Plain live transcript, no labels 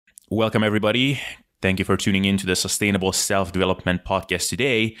Welcome, everybody. Thank you for tuning in to the Sustainable Self-Development Podcast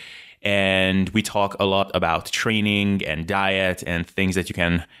today. And we talk a lot about training and diet and things that you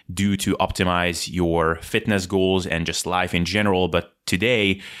can do to optimize your fitness goals and just life in general. But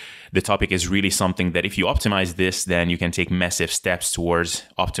today, the topic is really something that if you optimize this, then you can take massive steps towards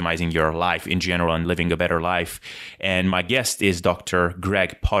optimizing your life in general and living a better life. And my guest is Dr.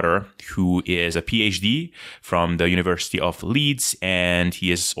 Greg Potter, who is a PhD from the University of Leeds. And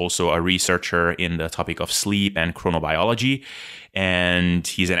he is also a researcher in the topic of sleep and chronobiology. And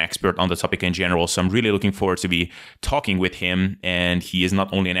he's an expert on the topic in general. So I'm really looking forward to be talking with him. And he is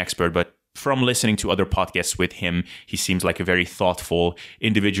not only an expert, but from listening to other podcasts with him, he seems like a very thoughtful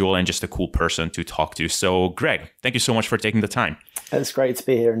individual and just a cool person to talk to. So, Greg, thank you so much for taking the time. It's great to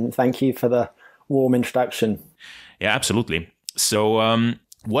be here, and thank you for the warm introduction. Yeah, absolutely. So,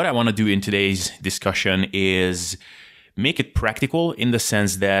 what I want to do in today's discussion is make it practical in the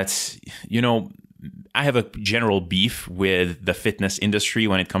sense that, I have a general beef with the fitness industry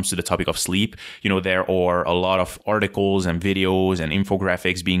when it comes to the topic of sleep. There are a lot of articles and videos and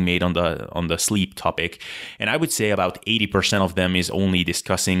infographics being made on the sleep topic. And I would say about 80% of them is only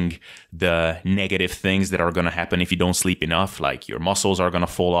discussing the negative things that are going to happen if you don't sleep enough. Like your muscles are going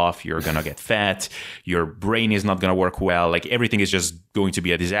to fall off, you're going to get fat, your brain is not going to work well. Like everything is just going to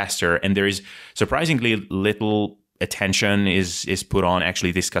be a disaster. And there is surprisingly little attention is put on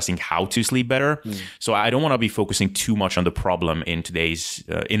actually discussing how to sleep better. So I don't want to be focusing too much on the problem in today's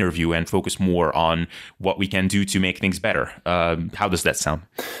interview and focus more on what we can do to make things better. How does that sound?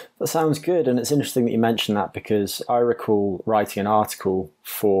 That sounds good. And it's interesting that you mentioned that, because I recall writing an article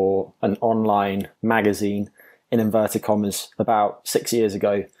for an online magazine, in inverted commas, about 6 years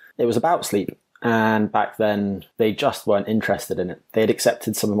ago. It was about sleep. And back then, they just weren't interested in it. They had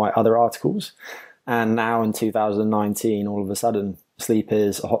accepted some of my other articles. And now in 2019, all of a sudden, sleep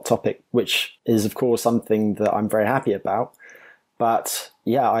is a hot topic, which is, of course, something that I'm very happy about. But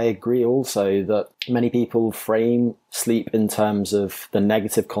yeah, I agree also that many people frame sleep in terms of the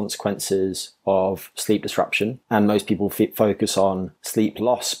negative consequences of sleep disruption. And most people focus on sleep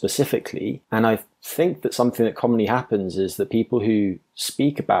loss specifically. And I think that something that commonly happens is that people who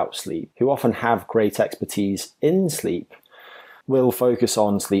speak about sleep, who often have great expertise in sleep, will focus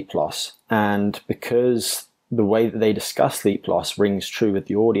on sleep loss. And because the way that they discuss sleep loss rings true with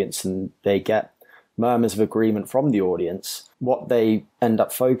the audience and they get murmurs of agreement from the audience, what they end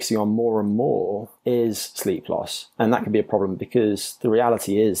up focusing on more and more is sleep loss. And that can be a problem, because the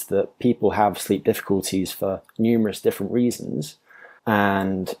reality is that people have sleep difficulties for numerous different reasons.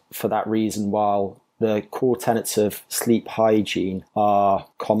 And for that reason, while the core tenets of sleep hygiene are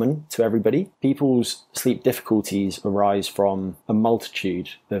common to everybody, people's sleep difficulties arise from a multitude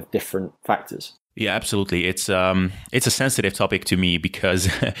of different factors. Yeah, absolutely. It's a sensitive topic to me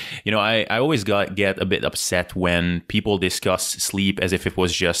because, I always get a bit upset when people discuss sleep as if it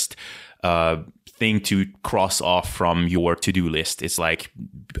was just a thing to cross off from your to-do list. It's like,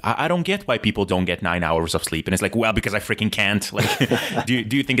 I don't get why people don't get 9 hours of sleep. And it's like, well, because I freaking can't. Like, do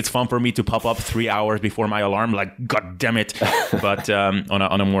you think it's fun for me to pop up 3 hours before my alarm? Like, God damn it. But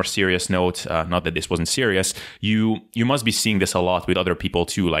on a more serious note, not that this wasn't serious, you must be seeing this a lot with other people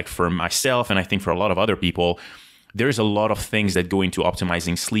too. Like for myself, and I think for a lot of other people, there's a lot of things that go into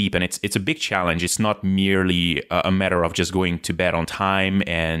optimizing sleep, and it's a big challenge. It's not merely a matter of just going to bed on time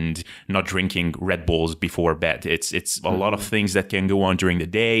and not drinking Red Bulls before bed. It's a lot of things that can go on during the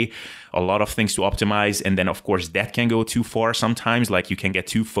day, a lot of things to optimize. And then, of course, that can go too far sometimes. Like you can get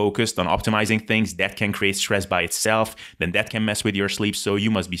too focused on optimizing things. That can create stress by itself. Then that can mess with your sleep. So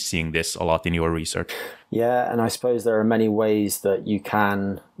you must be seeing this a lot in your research. Yeah, and I suppose there are many ways that you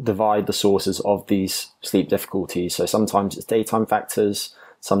can divide the sources of these sleep difficulties. So sometimes it's daytime factors,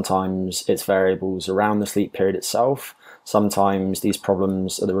 sometimes it's variables around the sleep period itself. Sometimes these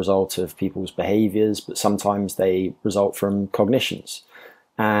problems are the result of people's behaviors, but sometimes they result from cognitions.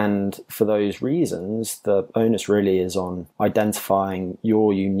 And for those reasons, the onus really is on identifying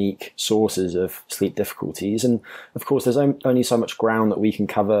your unique sources of sleep difficulties. And of course, there's only so much ground that we can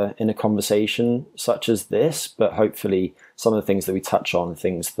cover in a conversation such as this, but hopefully some of the things that we touch on,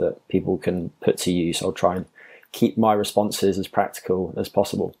 things that people can put to use. I'll try and keep my responses as practical as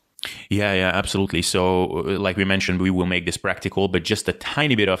possible. Yeah, absolutely. So like we mentioned, we will make this practical, but just a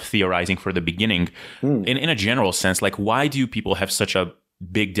tiny bit of theorizing for the beginning. In a general sense, like why do people have such a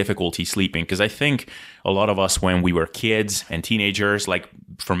big difficulty sleeping? Because I think a lot of us, when we were kids and teenagers, like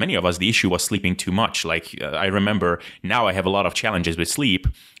for many of us, the issue was sleeping too much. Like I remember now I have a lot of challenges with sleep,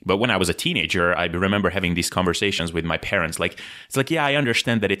 but when I was a teenager, I remember having these conversations with my parents. Like, it's like, yeah, I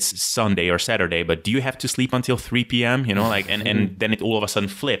understand that it's Sunday or Saturday, but do you have to sleep until 3 p.m.? You know, like, and then it all of a sudden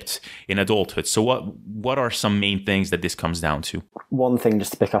flipped in adulthood. So what are some main things that this comes down to? One thing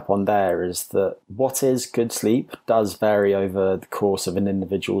just to pick up on there is that what is good sleep does vary over the course of an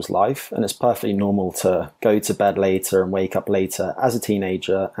individual's life. And it's perfectly normal to go to bed later and wake up later as a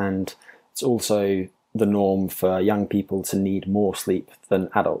teenager. And it's also the norm for young people to need more sleep than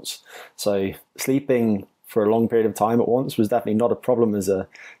adults. So sleeping for a long period of time at once was definitely not a problem as a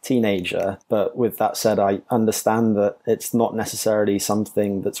teenager. But with that said, I understand that it's not necessarily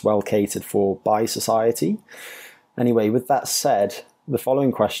something that's well catered for by society. Anyway, with that said, the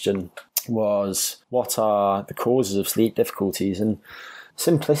following question was, what are the causes of sleep difficulties? And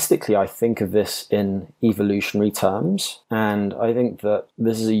simplistically, I think of this in evolutionary terms, and I think that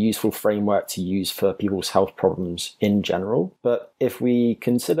this is a useful framework to use for people's health problems in general. But if we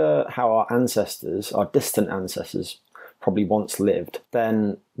consider how our ancestors, our distant ancestors, probably once lived,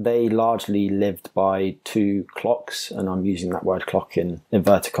 then they largely lived by two clocks, and I'm using that word clock in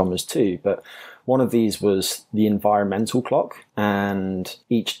inverted commas too, but one of these was the environmental clock, and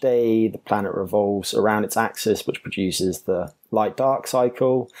each day the planet revolves around its axis, which produces the light-dark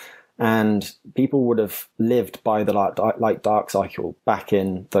cycle, and people would have lived by the light-dark cycle back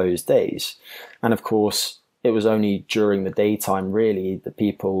in those days. And of course, it was only during the daytime, really, that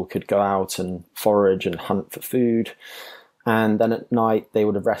people could go out and forage and hunt for food. And then at night, they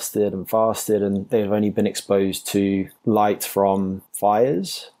would have rested and fasted, and they'd have only been exposed to light from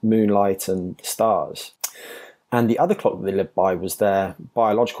fires, moonlight, and the stars. And the other clock that they lived by was their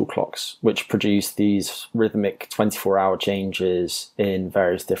biological clocks, which produced these rhythmic 24-hour changes in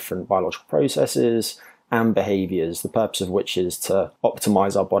various different biological processes and behaviors, the purpose of which is to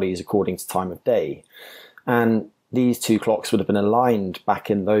optimize our bodies according to time of day. And these two clocks would have been aligned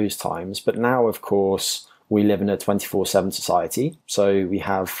back in those times, but now, of course, we live in a 24/7 society, so we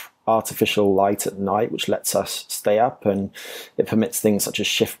have artificial light at night, which lets us stay up, and it permits things such as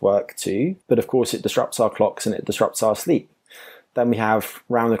shift work too. But of course, it disrupts our clocks and it disrupts our sleep. Then we have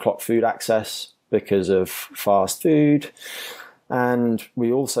round-the-clock food access because of fast food. And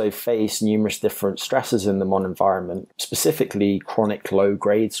we also face numerous different stresses in the modern environment, specifically chronic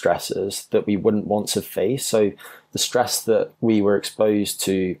low-grade stresses that we wouldn't once have faced. So the stress that we were exposed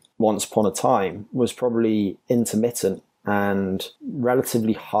to once upon a time was probably intermittent and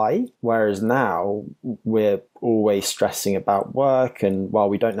relatively high, whereas now we're always stressing about work, and while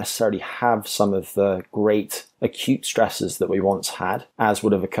we don't necessarily have some of the great acute stresses that we once had, as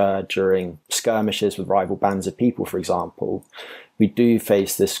would have occurred during skirmishes with rival bands of people, for example, we do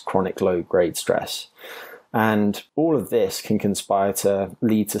face this chronic low-grade stress. And all of this can conspire to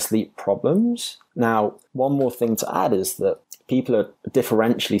lead to sleep problems. Now, one more thing to add is that people are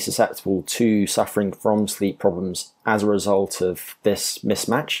differentially susceptible to suffering from sleep problems as a result of this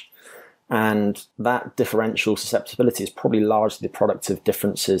mismatch. And that differential susceptibility is probably largely the product of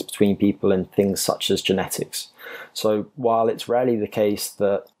differences between people in things such as genetics. So while it's rarely the case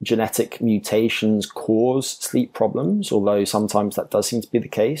that genetic mutations cause sleep problems, although sometimes that does seem to be the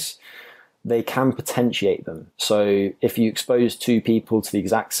case, they can potentiate them. So if you expose two people to the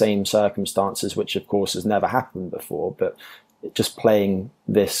exact same circumstances, which of course has never happened before, but just playing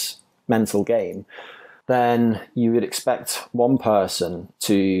this mental game, then you would expect one person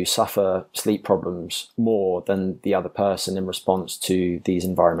to suffer sleep problems more than the other person in response to these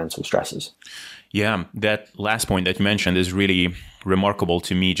environmental stresses. Yeah, that last point that you mentioned is really remarkable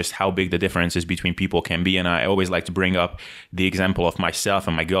to me, just how big the differences between people can be. And I always like to bring up the example of myself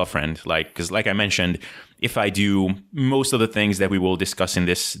and my girlfriend, because like I mentioned, if I do most of the things that we will discuss in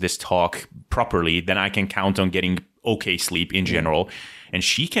this talk properly, then I can count on getting okay sleep in general. And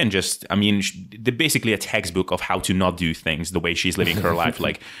she can just, they're basically a textbook of how to not do things the way she's living her life,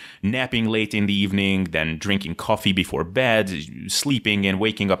 like napping late in the evening, then drinking coffee before bed, sleeping and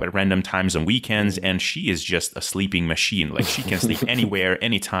waking up at random times on weekends. And she is just a sleeping machine. Like she can sleep anywhere,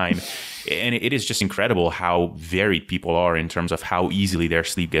 anytime. And it is just incredible how varied people are in terms of how easily their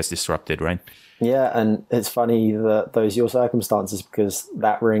sleep gets disrupted, right? Yeah, and it's funny that those are your circumstances, because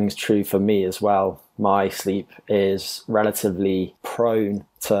that rings true for me as well. My sleep is relatively prone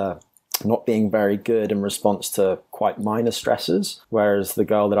to not being very good in response to quite minor stresses, whereas the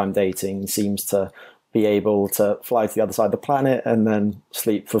girl that I'm dating seems to be able to fly to the other side of the planet and then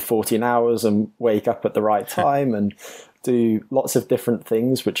sleep for 14 hours and wake up at the right time and do lots of different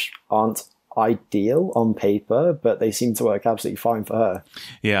things which aren't ideal on paper, but they seem to work absolutely fine for her.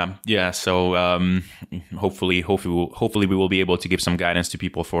 Yeah. So hopefully we will be able to give some guidance to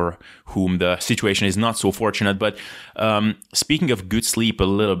people for whom the situation is not so fortunate. But speaking of good sleep a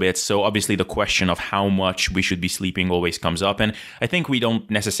little bit, so obviously the question of how much we should be sleeping always comes up, and I think we don't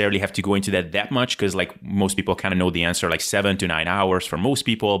necessarily have to go into that much, because like most people kind of know the answer, like 7 to 9 hours for most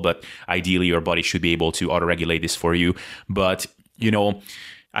people, but ideally your body should be able to auto-regulate this for you. But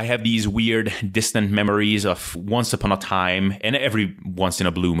I have these weird distant memories of once upon a time, and every once in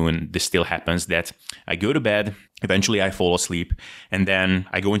a blue moon, this still happens, that I go to bed, eventually I fall asleep, and then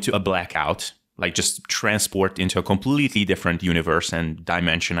I go into a blackout, like just transport into a completely different universe and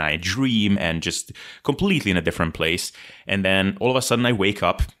dimension. I dream and just completely in a different place. And then all of a sudden I wake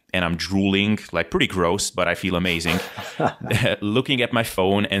up and I'm drooling, like pretty gross, but I feel amazing, looking at my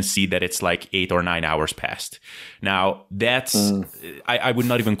phone and see that it's like 8 or 9 hours past. Now, that's, I would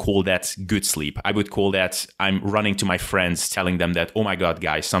not even call that good sleep. I would call that I'm running to my friends, telling them that, oh my God,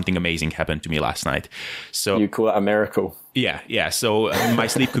 guys, something amazing happened to me last night. So you call it a miracle. Yeah. So my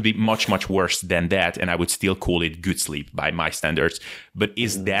sleep could be much, much worse than that, and I would still call it good sleep by my standards. But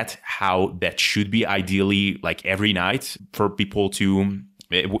is that how that should be ideally, like every night for people to,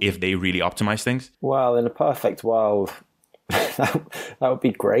 if they really optimize things? Well, in a perfect world, that would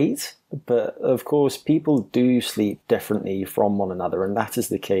be great. But of course, people do sleep differently from one another, and that is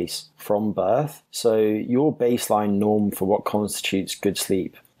the case from birth. So your baseline norm for what constitutes good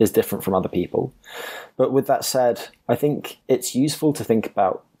sleep is different from other people. But with that said, I think it's useful to think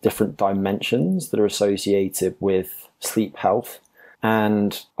about different dimensions that are associated with sleep health.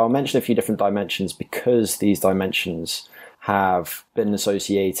 And I'll mention a few different dimensions because these dimensions have been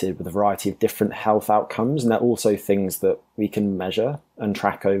associated with a variety of different health outcomes, and they're also things that we can measure and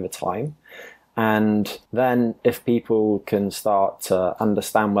track over time. And then if people can start to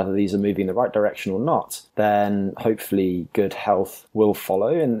understand whether these are moving in the right direction or not, then hopefully good health will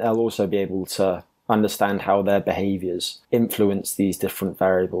follow, and they'll also be able to understand how their behaviors influence these different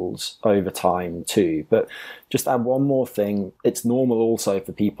variables over time too. But just add one more thing, it's normal also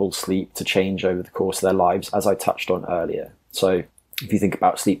for people's sleep to change over the course of their lives, as I touched on earlier. So if you think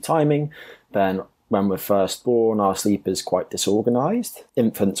about sleep timing, then when we're first born, our sleep is quite disorganized.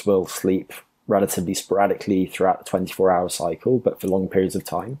 Infants will sleep relatively sporadically throughout the 24-hour cycle, but for long periods of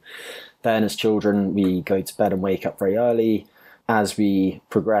time. Then as children, we go to bed and wake up very early. As we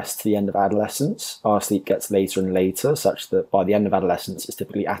progress to the end of adolescence, our sleep gets later and later, such that by the end of adolescence, it's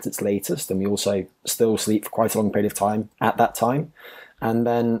typically at its latest, and we also still sleep for quite a long period of time at that time. And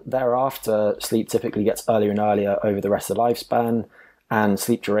then thereafter, sleep typically gets earlier and earlier over the rest of the lifespan, and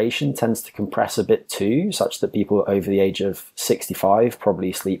sleep duration tends to compress a bit too, such that people over the age of 65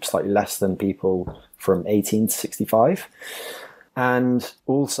 probably sleep slightly less than people from 18 to 65. And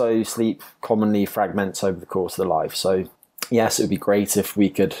also sleep commonly fragments over the course of the life. So yes, it would be great if we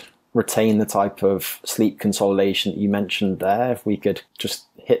could retain the type of sleep consolidation that you mentioned there, if we could just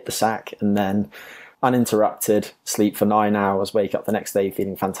hit the sack and then uninterrupted sleep for 9 hours, wake up the next day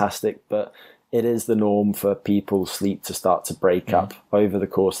feeling fantastic. But it is the norm for people's sleep to start to break up over the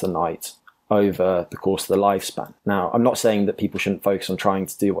course of the night, over the course of the lifespan. Now, I'm not saying that people shouldn't focus on trying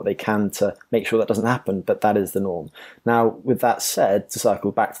to do what they can to make sure that doesn't happen, but that is the norm. Now, with that said, to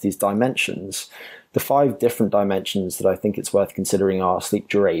circle back to these dimensions, the 5 different dimensions that I think it's worth considering are sleep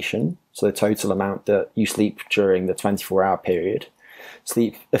duration, so the total amount that you sleep during the 24-hour period,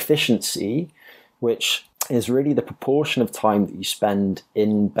 sleep efficiency, which is really the proportion of time that you spend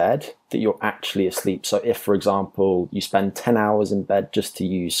in bed that you're actually asleep. So if, for example, you spend 10 hours in bed, just to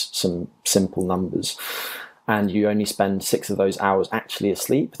use some simple numbers, and you only spend 6 of those hours actually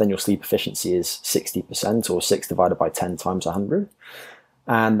asleep, then your sleep efficiency is 60%, or 6 divided by 10 times 100.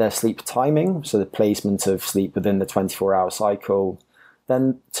 And their sleep timing, so the placement of sleep within the 24-hour cycle.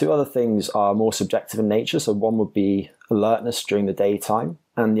 Then 2 other things are more subjective in nature. So one would be alertness during the daytime,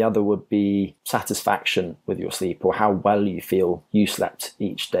 and the other would be satisfaction with your sleep, or how well you feel you slept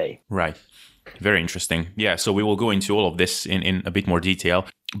each day. Right. Very interesting. Yeah, so we will go into all of this in a bit more detail.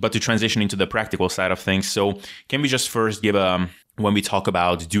 But to transition into the practical side of things, so can we just first give when we talk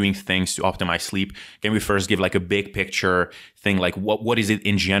about doing things to optimize sleep, can we first give like a big picture thing, like what is it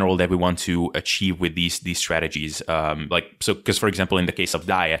in general that we want to achieve with these strategies? Because for example, in the case of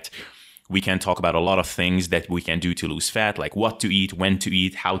diet, we can talk about a lot of things that we can do to lose fat, like what to eat, when to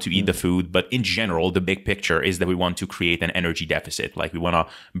eat, how to eat the food. But in general, the big picture is that we want to create an energy deficit. Like we want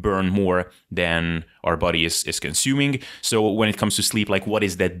to burn more than our body is consuming. So when it comes to sleep, like what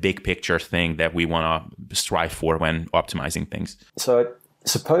is that big picture thing that we want to strive for when optimizing things? So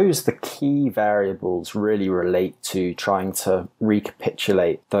Suppose the key variables really relate to trying to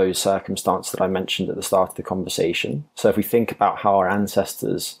recapitulate those circumstances that I mentioned at the start of the conversation. So if we think about how our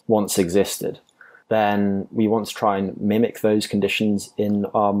ancestors once existed, then we want to try and mimic those conditions in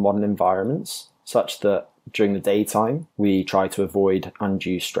our modern environments, such that during the daytime, we try to avoid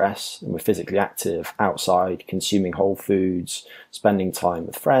undue stress and we're physically active outside, consuming whole foods, spending time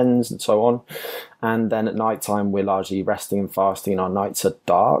with friends and so on. And then at nighttime, we're largely resting and fasting and our nights are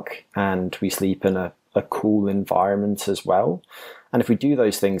dark and we sleep in a cool environment as well. And if we do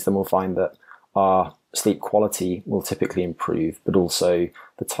those things, then we'll find that our sleep quality will typically improve, but also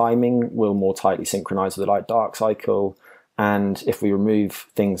the timing will more tightly synchronize with the light-dark cycle. And if we remove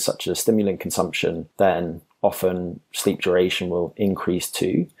things such as stimulant consumption, then often sleep duration will increase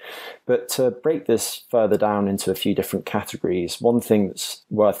too. But to break this further down into a few different categories, one thing that's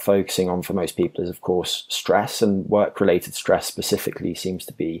worth focusing on for most people is, of course, stress, and work-related stress specifically seems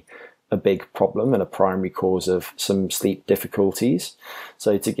to be a big problem and a primary cause of some sleep difficulties.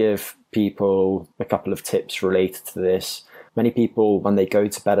 So to give people a couple of tips related to this, many people, when they go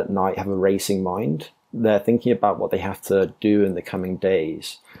to bed at night, have a racing mind. They're thinking about what they have to do in the coming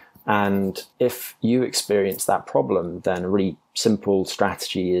days. And if you experience that problem, then a really simple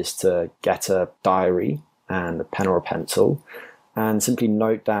strategy is to get a diary and a pen or a pencil and simply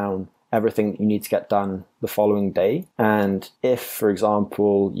note down everything that you need to get done the following day. And if, for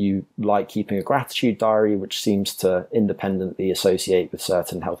example, you like keeping a gratitude diary, which seems to independently associate with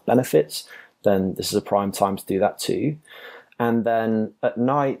certain health benefits, then this is a prime time to do that too. And then at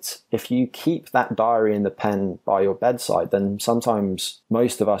night, if you keep that diary and the pen by your bedside, then sometimes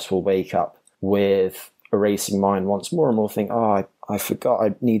most of us will wake up with a racing mind once more and we'll think, oh, I forgot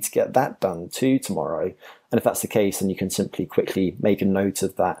I need to get that done too tomorrow. And if that's the case, then you can simply quickly make a note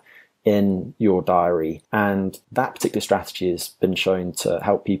of that in your diary. And that particular strategy has been shown to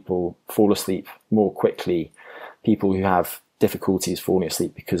help people fall asleep more quickly, people who have difficulties falling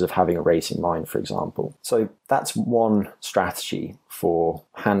asleep because of having a racing mind, for example. So that's one strategy for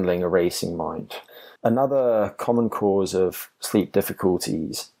handling a racing mind. Another common cause of sleep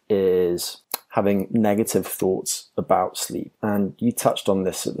difficulties is having negative thoughts about sleep. And you touched on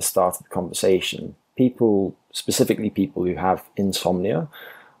this at the start of the conversation. People, specifically people who have insomnia,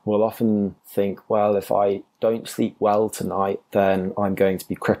 will often think, well, if I don't sleep well tonight, then I'm going to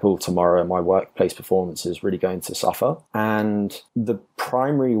be crippled tomorrow and my workplace performance is really going to suffer. And the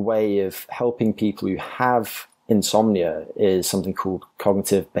primary way of helping people who have insomnia is something called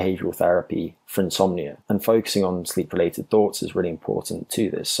cognitive behavioral therapy for insomnia. And focusing on sleep-related thoughts is really important to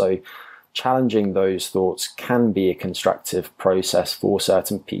this. So challenging those thoughts can be a constructive process for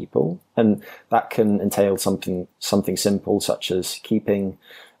certain people. And that can entail something simple, such as keeping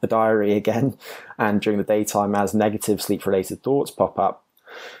a diary again, and during the daytime, as negative sleep-related thoughts pop up,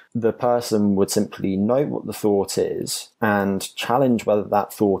 the person would simply note what the thought is and challenge whether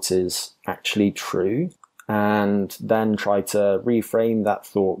that thought is actually true, and then try to reframe that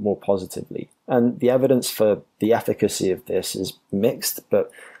thought more positively. And the evidence for the efficacy of this is mixed, but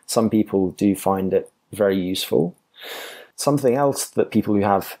some people do find it very useful. Something else that people who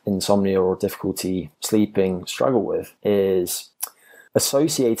have insomnia or difficulty sleeping struggle with is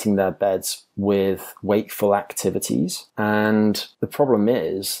associating their beds with wakeful activities. And the problem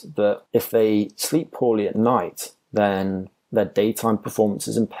is that if they sleep poorly at night, then their daytime performance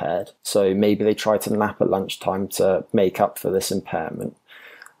is impaired. So maybe they try to nap at lunchtime to make up for this impairment.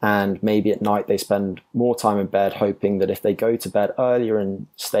 And maybe at night they spend more time in bed, hoping that if they go to bed earlier and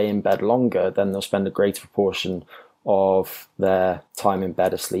stay in bed longer, then they'll spend a greater proportion of their time in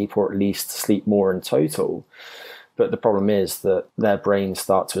bed asleep, or at least sleep more in total. But the problem is that their brains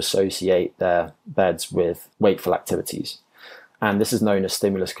start to associate their beds with wakeful activities. And this is known as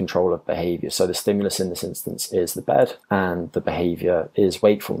stimulus control of behavior. So the stimulus in this instance is the bed and the behavior is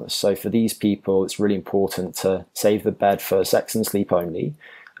wakefulness. So for these people, it's really important to save the bed for sex and sleep only.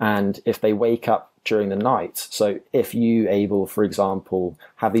 And if they wake up during the night, so if you able, for example,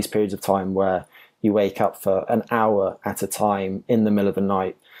 have these periods of time where you wake up for an hour at a time in the middle of the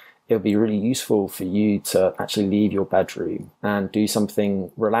night, it would be really useful for you to actually leave your bedroom and do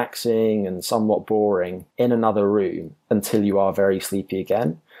something relaxing and somewhat boring in another room until you are very sleepy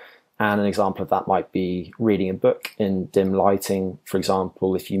again. And an example of that might be reading a book in dim lighting. For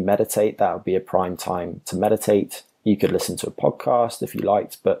example, if you meditate, that would be a prime time to meditate. You could listen to a podcast if you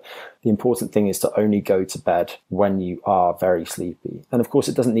liked, but the important thing is to only go to bed when you are very sleepy. And of course,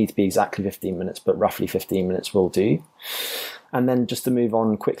 it doesn't need to be exactly 15 minutes, but roughly 15 minutes will do. And then just to move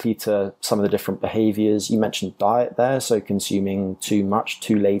on quickly to some of the different behaviors, you mentioned diet there. So consuming too much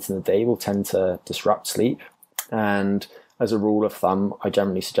too late in the day will tend to disrupt sleep. And as a rule of thumb, I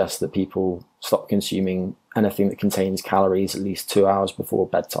generally suggest that people stop consuming anything that contains calories at least 2 hours before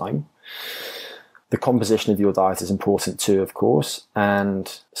bedtime. The composition of your diet is important too, of course,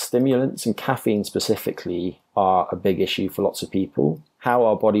 and stimulants and caffeine specifically are a big issue for lots of people. How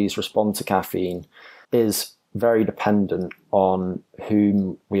our bodies respond to caffeine is very dependent on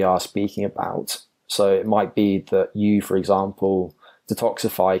whom we are speaking about. So it might be that you, for example,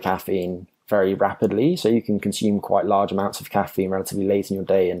 detoxify caffeine very rapidly, so you can consume quite large amounts of caffeine relatively late in your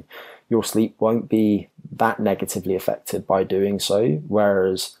day, and your sleep won't be that negatively affected by doing so.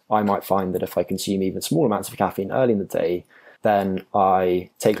 Whereas I might find that if I consume even small amounts of caffeine early in the day, then I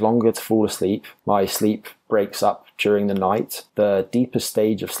take longer to fall asleep. My sleep breaks up during the night. The deepest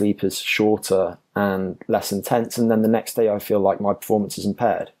stage of sleep is shorter and less intense, and then the next day I feel like my performance is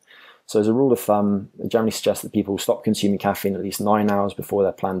impaired. So as a rule of thumb, I generally suggest that people stop consuming caffeine at least 9 hours before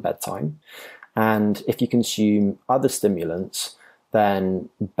their planned bedtime. And if you consume other stimulants, then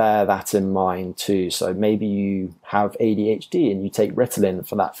bear that in mind too. So maybe you have ADHD and you take Ritalin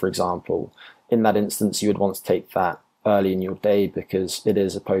for that, for example. In that instance, you would want to take that early in your day because it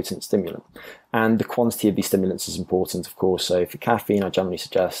is a potent stimulant. And the quantity of these stimulants is important, of course. So for caffeine, I generally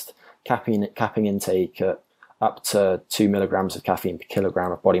suggest capping intake at up to 2 milligrams of caffeine per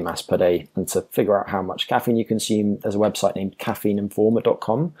kilogram of body mass per day. And to figure out how much caffeine you consume, there's a website named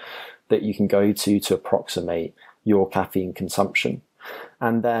caffeineinformer.com that you can go to approximate your caffeine consumption.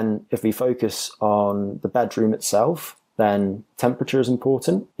 And then if we focus on the bedroom itself, then temperature is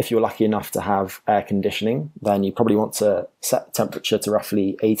important. If you're lucky enough to have air conditioning, then you probably want to set the temperature to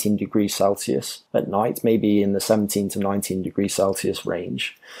roughly 18 degrees Celsius at night, maybe in the 17 to 19 degrees Celsius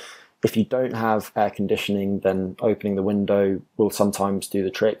range. If you don't have air conditioning, then opening the window will sometimes do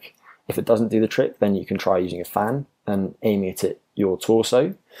the trick. If it doesn't do the trick, then you can try using a fan and aiming it at your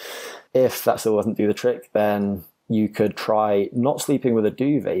torso. If that still doesn't do the trick, then you could try not sleeping with a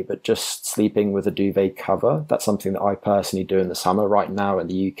duvet, but just sleeping with a duvet cover. That's something that I personally do in the summer. Right now in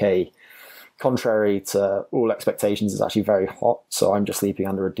the UK, contrary to all expectations, it's actually very hot. So I'm just sleeping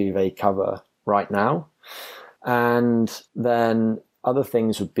under a duvet cover right now. And then other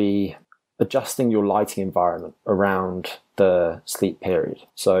things would be adjusting your lighting environment around the sleep period.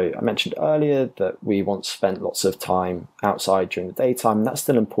 So I mentioned earlier that we once spent lots of time outside during the daytime, and that's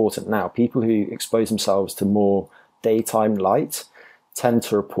still important now. People who expose themselves to more daytime light tend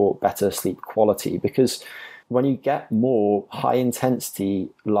to report better sleep quality because when you get more high intensity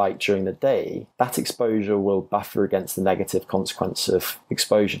light during the day, that exposure will buffer against the negative consequence of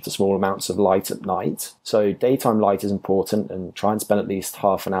exposure to small amounts of light at night. So daytime light is important, and try and spend at least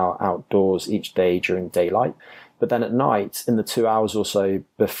half an hour outdoors each day during daylight. But then at night, in the 2 hours or so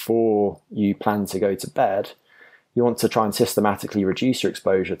before you plan to go to bed, you want to try and systematically reduce your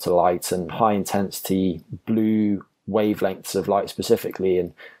exposure to light and high intensity blue wavelengths of light specifically.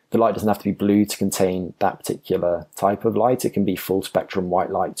 And the light doesn't have to be blue to contain that particular type of light. It can be full spectrum white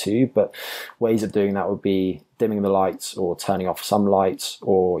light too, but ways of doing that would be dimming the lights or turning off some lights,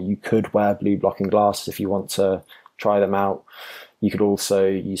 or you could wear blue blocking glasses if you want to try them out. You could also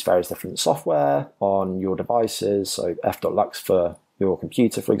use various different software on your devices, so f.lux for your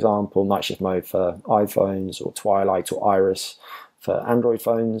computer, for example, Night Shift Mode for iPhones, or Twilight or Iris for Android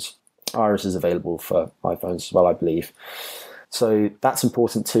phones. Iris is available for iPhones as well, I believe. So that's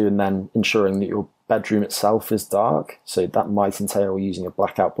important too, and then ensuring that your bedroom itself is dark. So that might entail using a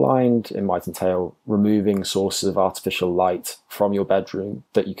blackout blind. It might entail removing sources of artificial light from your bedroom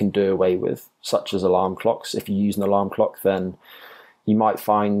that you can do away with, such as alarm clocks. If you use an alarm clock, then you might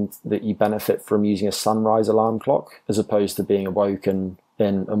find that you benefit from using a sunrise alarm clock as opposed to being awoken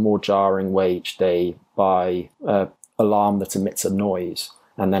in a more jarring way each day by an alarm that emits a noise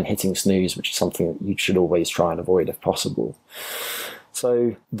and then hitting snooze, which is something that you should always try and avoid if possible.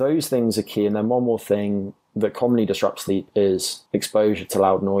 So those things are key. And then one more thing that commonly disrupts sleep is exposure to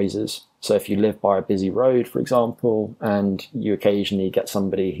loud noises. So if you live by a busy road, for example, and you occasionally get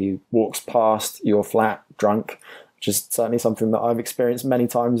somebody who walks past your flat drunk, which is certainly something that I've experienced many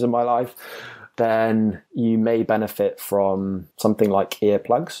times in my life, then you may benefit from something like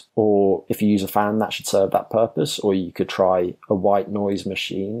earplugs, or if you use a fan, that should serve that purpose, or you could try a white noise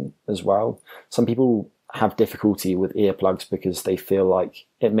machine as well. Some people have difficulty with earplugs because they feel like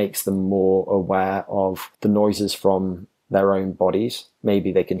it makes them more aware of the noises from their own bodies.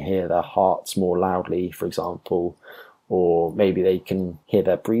 Maybe they can hear their hearts more loudly, for example, or maybe they can hear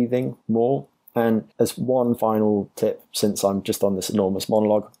their breathing more. And as one final tip, since I'm just on this enormous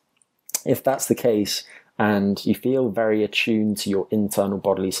monologue, if that's the case and you feel very attuned to your internal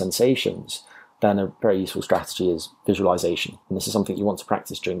bodily sensations, then a very useful strategy is visualization. And this is something you want to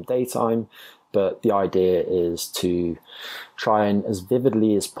practice during the daytime, but the idea is to try and, as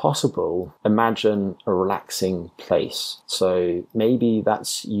vividly as possible, imagine a relaxing place. So maybe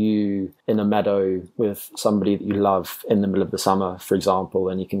that's you in a meadow with somebody that you love in the middle of the summer, for example,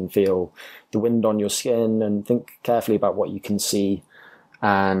 and you can feel the wind on your skin and think carefully about what you can see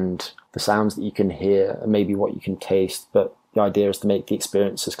and the sounds that you can hear and maybe what you can taste. But the idea is to make the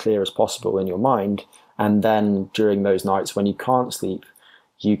experience as clear as possible in your mind. And then during those nights when you can't sleep,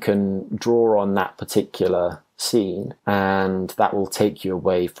 you can draw on that particular scene and that will take you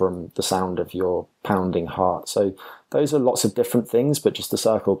away from the sound of your pounding heart. So those are lots of different things, but just to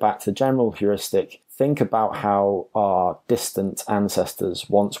circle back to the general heuristic, think about how our distant ancestors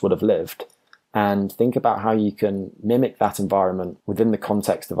once would have lived and think about how you can mimic that environment within the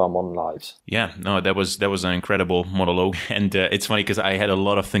context of our modern lives. Yeah, no, that was an incredible monologue. And it's funny because I had a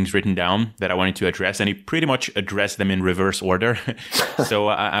lot of things written down that I wanted to address, and he pretty much addressed them in reverse order. So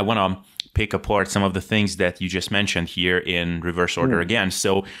I want to pick apart some of the things that you just mentioned here in reverse order again.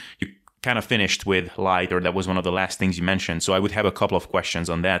 So you kind of finished with light, or that was one of the last things you mentioned. So I would have a couple of questions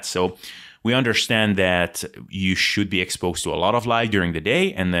on that. So we understand that you should be exposed to a lot of light during the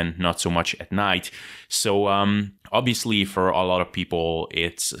day and then not so much at night. So obviously for a lot of people,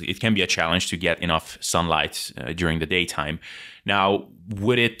 it can be a challenge to get enough sunlight during the daytime. Now,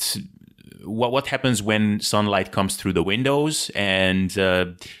 what happens when sunlight comes through the windows, and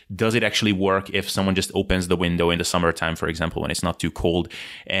does it actually work if someone just opens the window in the summertime, for example, when it's not too cold,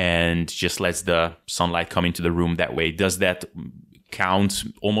 and just lets the sunlight come into the room that way? Does that count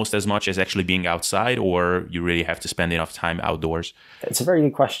almost as much as actually being outside, or you really have to spend enough time outdoors? It's a very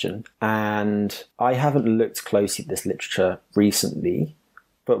good question, and I haven't looked closely at this literature recently,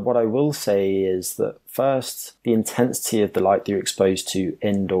 but what I will say is that first, the intensity of the light that you're exposed to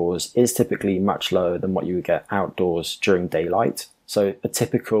indoors is typically much lower than what you would get outdoors during daylight. So a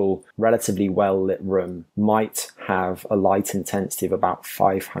typical relatively well-lit room might have a light intensity of about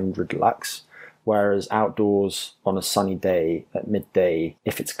 500 lux, whereas outdoors on a sunny day at midday,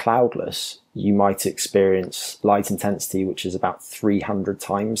 if it's cloudless, you might experience light intensity which is about 300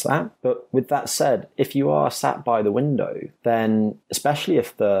 times that. But with that said, if you are sat by the window, then especially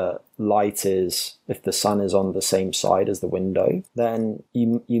if the sun is on the same side as the window, then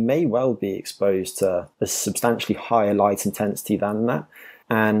you may well be exposed to a substantially higher light intensity than that.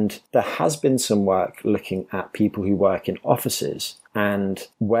 And there has been some work looking at people who work in offices and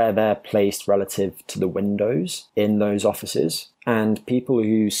where they're placed relative to the windows in those offices. And people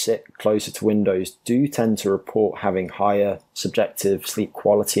who sit closer to windows do tend to report having higher subjective sleep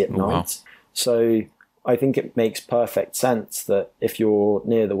quality at night. Wow. So I think it makes perfect sense that if you're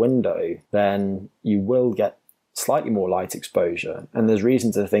near the window, then you will get slightly more light exposure. And there's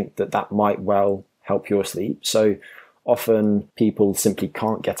reason to think that that might well help your sleep. So often people simply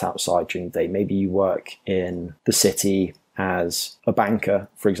can't get outside during the day. Maybe you work in the city as a banker,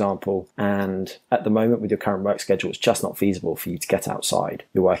 for example, and at the moment with your current work schedule, it's just not feasible for you to get outside.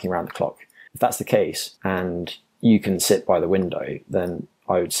 You're working around the clock. If that's the case and you can sit by the window, then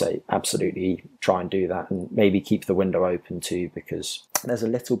I would say absolutely try and do that, and maybe keep the window open too, because there's a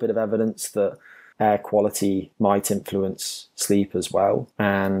little bit of evidence that air quality might influence sleep as well.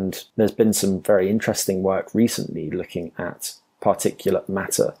 And there's been some very interesting work recently looking at particulate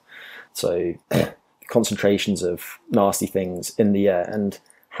matter. So concentrations of nasty things in the air and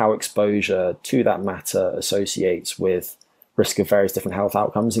how exposure to that matter associates with risk of various different health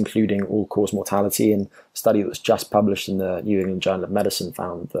outcomes, including all-cause mortality. And a study that was just published in the New England Journal of Medicine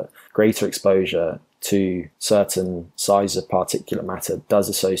found that greater exposure to certain sizes of particulate matter does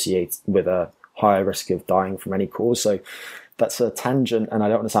associate with a higher risk of dying from any cause. So that's a tangent, and I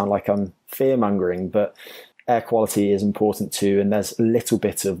don't want to sound like I'm fear-mongering, but air quality is important too, and there's a little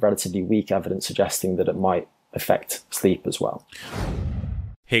bit of relatively weak evidence suggesting that it might affect sleep as well.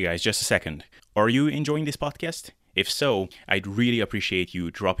 Hey guys, just a second. Are you enjoying this podcast? If so, I'd really appreciate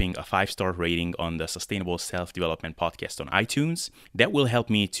you dropping a 5-star rating on the Sustainable Self-Development Podcast on iTunes. That will help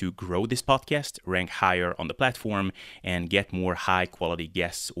me to grow this podcast, rank higher on the platform, and get more high-quality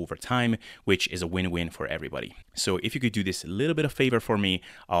guests over time, which is a win-win for everybody. So if you could do this little bit of favor for me,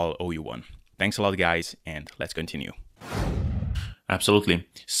 I'll owe you one. Thanks a lot, guys, and let's continue. Absolutely.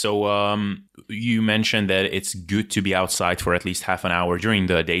 So you mentioned that it's good to be outside for at least half an hour during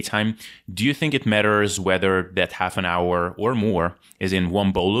the daytime. Do you think it matters whether that half an hour or more is in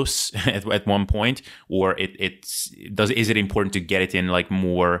one bolus at one point, or is it important to get it in like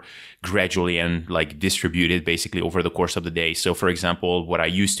more gradually and like distributed basically over the course of the day? So for example, what I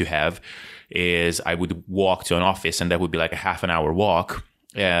used to have is I would walk to an office, and that would be like a half an hour walk.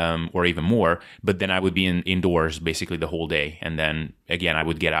 or even more, but then I would be indoors basically the whole day. And then again, I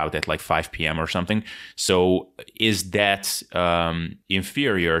would get out at like 5 p.m. or something. So is that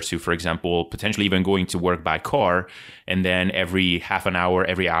inferior to, for example, potentially even going to work by car and then every half an hour,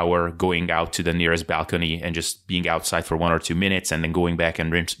 every hour going out to the nearest balcony and just being outside for 1 or 2 minutes and then going back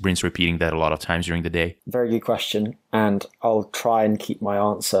and rinse repeating that a lot of times during the day? Very good question. And I'll try and keep my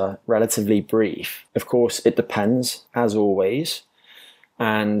answer relatively brief. Of course, it depends, as always.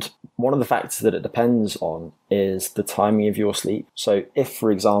 And one of the factors that it depends on is the timing of your sleep. So if,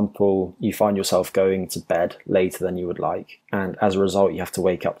 for example, you find yourself going to bed later than you would like, and as a result, you have to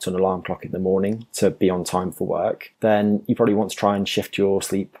wake up to an alarm clock in the morning to be on time for work, then you probably want to try and shift your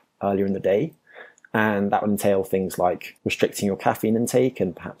sleep earlier in the day. And that would entail things like restricting your caffeine intake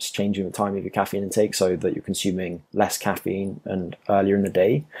and perhaps changing the time of your caffeine intake so that you're consuming less caffeine and earlier in the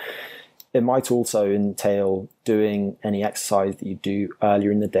day. It might also entail doing any exercise that you do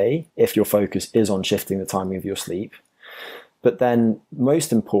earlier in the day if your focus is on shifting the timing of your sleep. But then,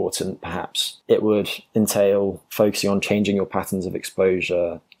 most important, perhaps, it would entail focusing on changing your patterns of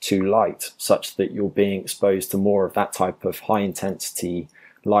exposure to light such that you're being exposed to more of that type of high-intensity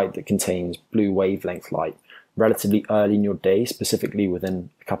light that contains blue wavelength light relatively early in your day, specifically within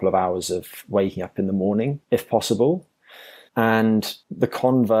a couple of hours of waking up in the morning, if possible. And the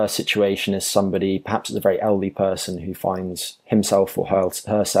converse situation is somebody, perhaps it's a very elderly person who finds himself or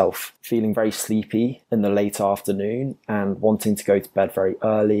herself feeling very sleepy in the late afternoon and wanting to go to bed very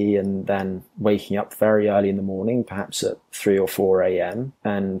early and then waking up very early in the morning, perhaps at 3 or 4 a.m.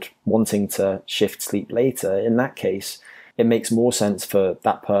 and wanting to shift sleep later. In that case, it makes more sense for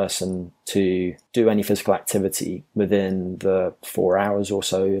that person to do any physical activity within the 4 hours or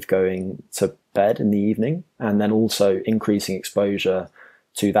so of going to bed in the evening, and then also increasing exposure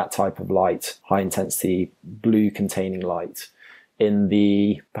to that type of light, high intensity blue containing light, in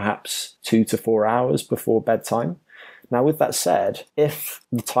the perhaps 2 to 4 hours before bedtime. Now, with that said, if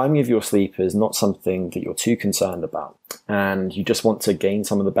the timing of your sleep is not something that you're too concerned about, and you just want to gain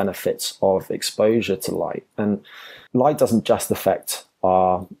some of the benefits of exposure to light, and light doesn't just affect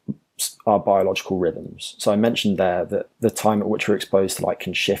our biological rhythms. So I mentioned there that the time at which we're exposed to light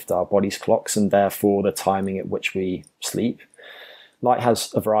can shift our body's clocks and therefore the timing at which we sleep. Light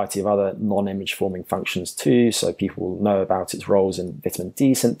has a variety of other non-image forming functions too, so people know about its roles in vitamin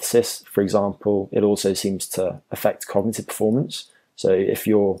D synthesis, for example. It also seems to affect cognitive performance. So if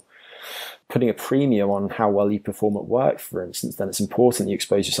you're putting a premium on how well you perform at work, for instance, then it's important you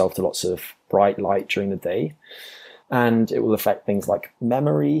expose yourself to lots of bright light during the day. And it will affect things like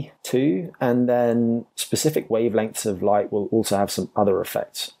memory too. And then specific wavelengths of light will also have some other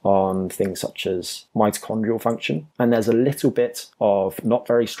effects on things such as mitochondrial function. And there's a little bit of not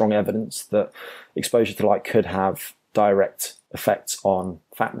very strong evidence that exposure to light could have direct effects on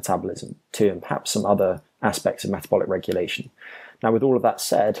fat metabolism too, and perhaps some other aspects of metabolic regulation. Now, with all of that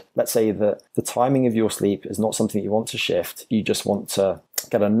said, let's say that the timing of your sleep is not something you want to shift. You just want to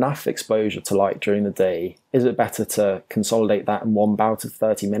get enough exposure to light during the day. Is it better to consolidate that in one bout of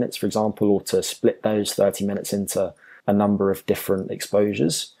 30 minutes, for example, or to split those 30 minutes into a number of different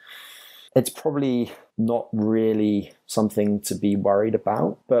exposures? It's probably not really something to be worried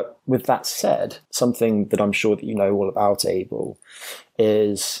about. But with that said, something that I'm sure that you know all about, Abel,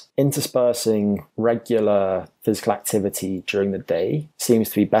 is interspersing regular physical activity during the day seems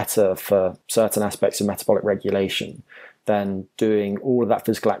to be better for certain aspects of metabolic regulation than doing all of that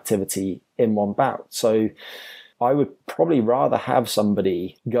physical activity in one bout. So I would probably rather have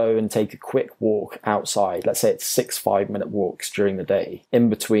somebody go and take a quick walk outside, let's say it's 6 5-minute walks during the day in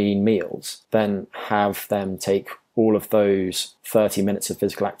between meals, than have them take all of those 30 minutes of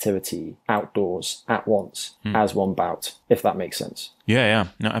physical activity outdoors at once as one bout, if that makes sense. Yeah.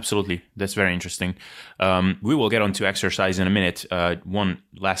 No, absolutely. That's very interesting. We will get on to exercise in a minute. One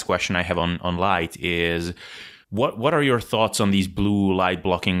last question I have on light is, What are your thoughts on these blue light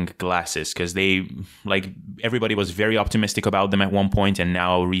blocking glasses? Because they, like, everybody was very optimistic about them at one point, and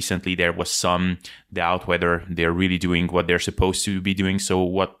now recently there was some doubt whether they're really doing what they're supposed to be doing. So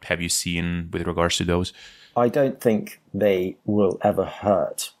what have you seen with regards to those? I don't think they will ever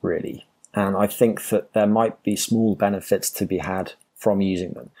hurt, really. And I think that there might be small benefits to be had from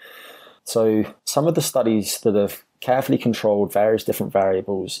using them. So some of the studies that have carefully controlled various different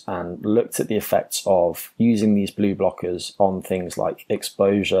variables and looked at the effects of using these blue blockers on things like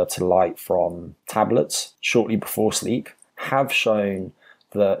exposure to light from tablets shortly before sleep have shown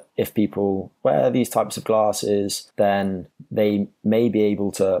that if people wear these types of glasses, then they may be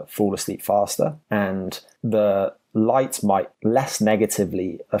able to fall asleep faster. And the light might less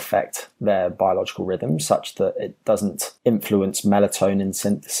negatively affect their biological rhythm, such that it doesn't influence melatonin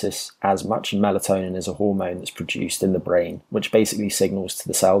synthesis as much. And melatonin is a hormone that's produced in the brain, which basically signals to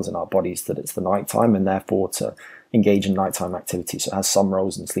the cells in our bodies that it's the nighttime, and therefore to engage in nighttime activity. So it has some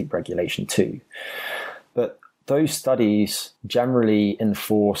roles in sleep regulation too. But those studies generally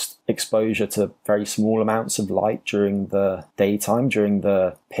enforced exposure to very small amounts of light during the daytime, during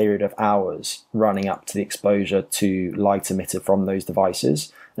the period of hours running up to the exposure to light emitted from those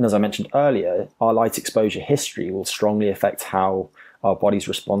devices. And as I mentioned earlier, our light exposure history will strongly affect how our bodies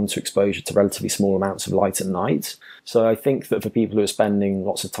respond to exposure to relatively small amounts of light at night. So I think that for people who are spending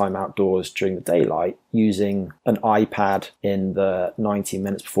lots of time outdoors during the daylight, using an iPad in the 90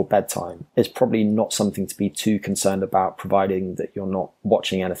 minutes before bedtime is probably not something to be too concerned about, providing that you're not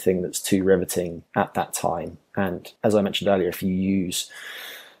watching anything that's too riveting at that time. And as I mentioned earlier, if you use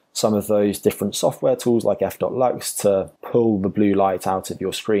some of those different software tools like f.lux to pull the blue light out of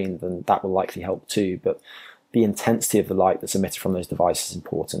your screen, then that will likely help too. But the intensity of the light that's emitted from those devices is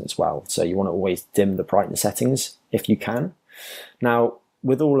important as well. So you want to always dim the brightness settings if you can. Now,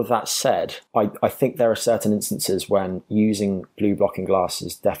 with all of that said, I think there are certain instances when using blue blocking glasses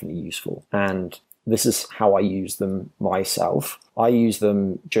is definitely useful. And this is how I use them myself. I use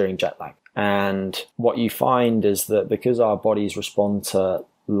them during jet lag. And what you find is that because our bodies respond to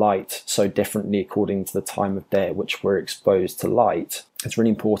light so differently according to the time of day at which we're exposed to light, it's really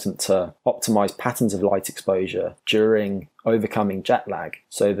important to optimize patterns of light exposure during overcoming jet lag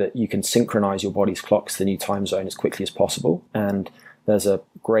so that you can synchronize your body's clocks to the new time zone as quickly as possible. And there's a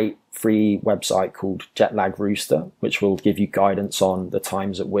great free website called Jet Lag Rooster, which will give you guidance on the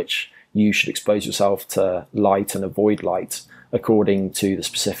times at which you should expose yourself to light and avoid light according to the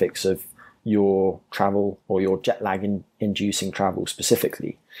specifics of your travel or your jet lag inducing travel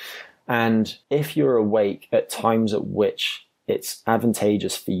specifically. And if you're awake at times at which it's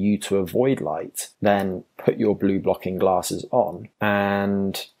advantageous for you to avoid light, then put your blue blocking glasses on.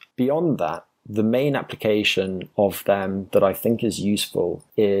 And beyond that, the main application of them that I think is useful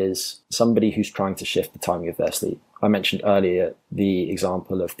is somebody who's trying to shift the timing of their sleep. I mentioned earlier the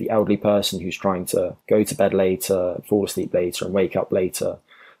example of the elderly person who's trying to go to bed later, fall asleep later, and wake up later.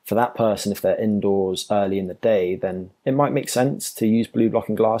 For that person, if they're indoors early in the day, then it might make sense to use blue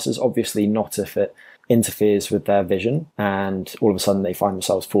blocking glasses. Obviously not if it interferes with their vision and all of a sudden they find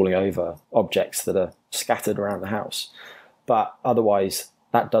themselves falling over objects that are scattered around the house. But otherwise,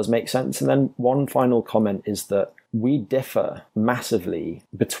 that does make sense. And then one final comment is that we differ massively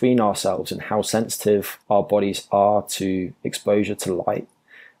between ourselves in how sensitive our bodies are to exposure to light.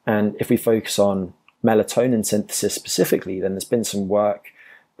 And if we focus on melatonin synthesis specifically, then there's been some work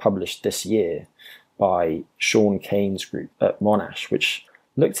published this year by Sean Kane's group at Monash, which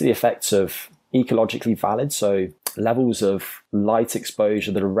looked at the effects of ecologically valid, so levels of light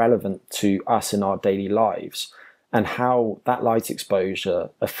exposure that are relevant to us in our daily lives, and how that light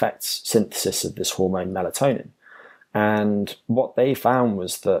exposure affects synthesis of this hormone melatonin. And what they found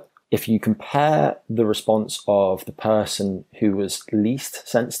was that if you compare the response of the person who was least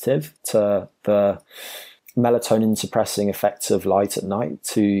sensitive to the melatonin suppressing effects of light at night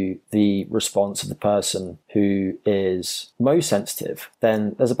to the response of the person who is most sensitive,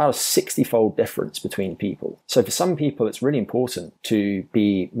 then there's about a 60-fold difference between people. So for some people, it's really important to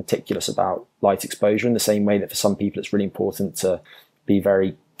be meticulous about light exposure in the same way that for some people, it's really important to be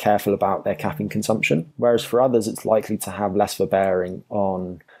very careful about their caffeine consumption. Whereas for others, it's likely to have less of a bearing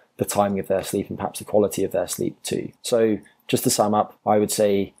on the timing of their sleep and perhaps the quality of their sleep too. So just to sum up, I would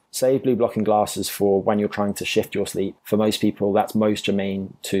say save blue blocking glasses for when you're trying to shift your sleep. For most people, that's most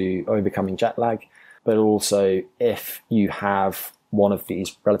germane to overcoming jet lag. But also, if you have one of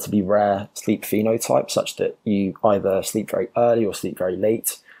these relatively rare sleep phenotypes, such that you either sleep very early or sleep very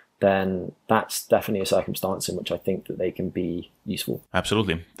late, then that's definitely a circumstance in which I think that they can be useful.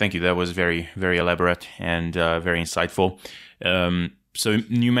 Absolutely. Thank you. That was very, very elaborate and very insightful. So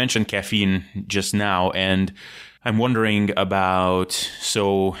you mentioned caffeine just now, and I'm wondering about,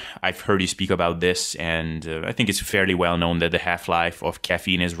 so I've heard you speak about this, and I think it's fairly well known that the half-life of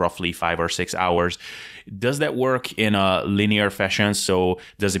caffeine is roughly 5 or 6 hours. Does that work in a linear fashion? So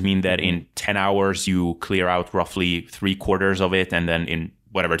does it mean that in 10 hours you clear out roughly 3/4 of it, and then in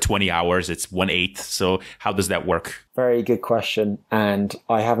 20 hours, it's 1/8? So how does that work? Very good question. And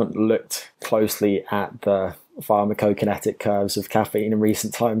I haven't looked closely at the pharmacokinetic curves of caffeine in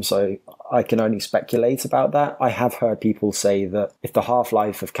recent times, so I can only speculate about that. I have heard people say that if the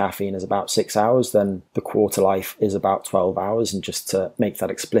half-life of caffeine is about 6 hours, then the quarter life is about 12 hours. And just to make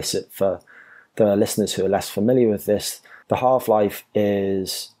that explicit for the listeners who are less familiar with this, the half-life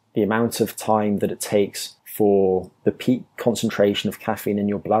is the amount of time that it takes for the peak concentration of caffeine in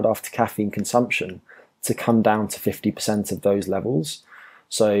your blood after caffeine consumption to come down to 50% of those levels.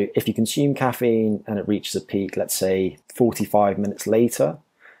 So if you consume caffeine and it reaches a peak, let's say 45 minutes later,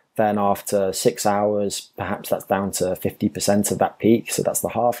 then after 6 hours, perhaps that's down to 50% of that peak. So that's the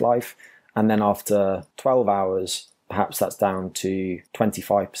half-life. And then after 12 hours, perhaps that's down to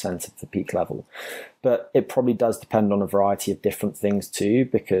 25% of the peak level. But it probably does depend on a variety of different things too,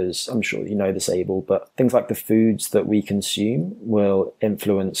 because I'm sure you know this, Abel, but things like the foods that we consume will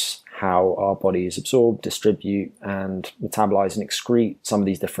influence how our bodies absorb, distribute, and metabolize and excrete some of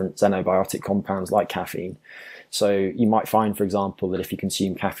these different xenobiotic compounds like caffeine. So you might find, for example, that if you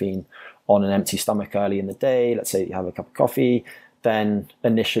consume caffeine on an empty stomach early in the day, let's say you have a cup of coffee, then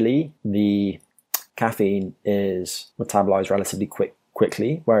initially the caffeine is metabolized relatively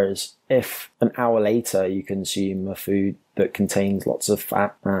quickly, whereas if an hour later you consume a food that contains lots of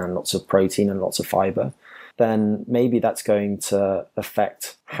fat and lots of protein and lots of fiber, then maybe that's going to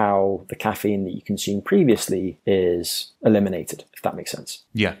affect how the caffeine that you consumed previously is eliminated, if that makes sense.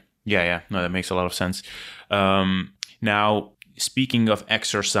 Yeah. No, that makes a lot of sense. Now, speaking of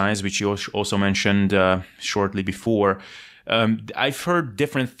exercise, which you also mentioned shortly before, I've heard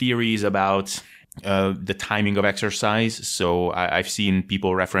different theories about the timing of exercise. So I've seen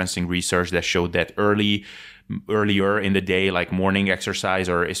people referencing research that showed that earlier in the day, like morning exercise,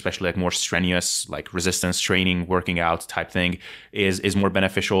 or especially like more strenuous, like resistance training, working out type thing is more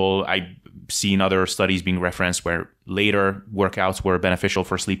beneficial. I've seen other studies being referenced where later workouts were beneficial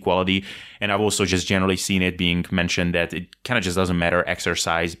for sleep quality. And I've also just generally seen it being mentioned that it kind of just doesn't matter.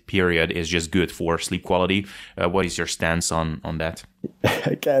 Exercise period is just good for sleep quality. What is your stance on that?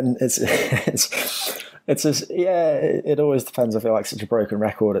 Again, it always depends. I feel like such a broken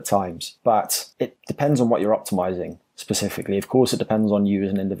record at times, but it depends on what you're optimizing specifically. Of course, it depends on you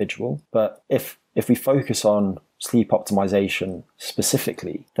as an individual, but if we focus on sleep optimization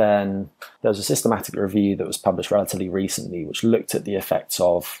specifically, then there's a systematic review that was published relatively recently, which looked at the effects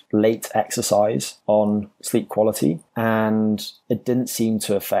of late exercise on sleep quality, and it didn't seem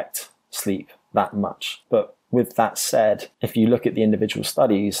to affect sleep that much. But with that said, if you look at the individual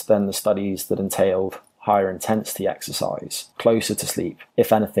studies, then the studies that entailed higher intensity exercise closer to sleep,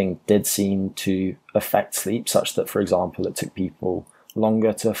 if anything, did seem to affect sleep, such that, for example, it took people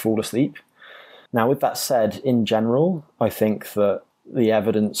longer to fall asleep. Now, with that said, in general, I think that the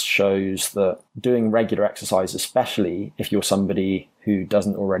evidence shows that doing regular exercise, especially if you're somebody who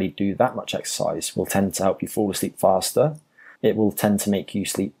doesn't already do that much exercise, will tend to help you fall asleep faster. It will tend to make you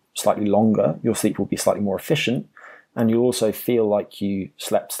sleep slightly longer. Your sleep will be slightly more efficient, and you'll also feel like you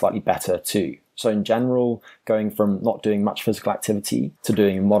slept slightly better too. So in general, going from not doing much physical activity to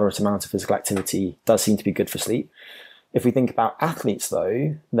doing a moderate amount of physical activity does seem to be good for sleep. If we think about athletes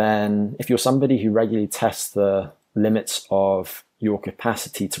though, then if you're somebody who regularly tests the limits of your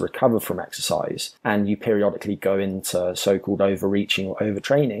capacity to recover from exercise, and you periodically go into so-called overreaching or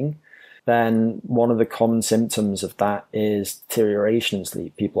overtraining, then one of the common symptoms of that is deterioration in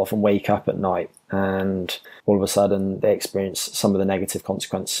sleep. People often wake up at night and all of a sudden they experience some of the negative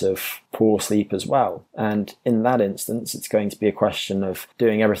consequences of poor sleep as well. And in that instance, it's going to be a question of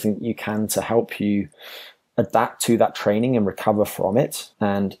doing everything that you can to help you adapt to that training and recover from it.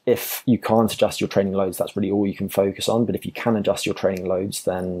 And if you can't adjust your training loads, that's really all you can focus on. But if you can adjust your training loads,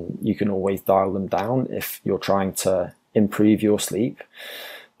 then you can always dial them down if you're trying to improve your sleep.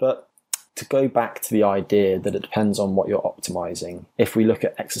 But to go back to the idea that it depends on what you're optimizing, if we look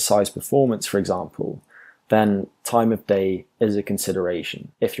at exercise performance, for example, then time of day is a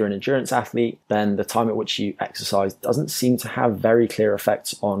consideration. If you're an endurance athlete, then the time at which you exercise doesn't seem to have very clear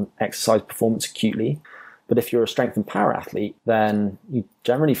effects on exercise performance acutely. But if you're a strength and power athlete, then you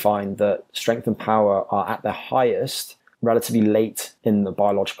generally find that strength and power are at their highest relatively late in the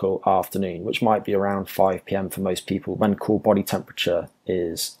biological afternoon, which might be around 5 p.m. for most people, when core body temperature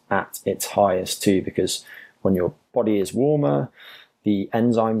is at its highest too, because when your body is warmer, the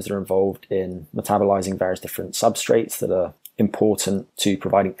enzymes that are involved in metabolizing various different substrates that are important to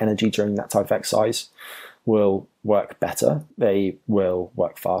providing energy during that type of exercise will work better. They will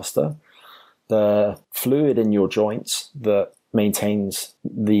work faster. The fluid in your joints that maintains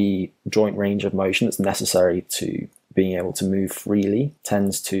the joint range of motion that's necessary to being able to move freely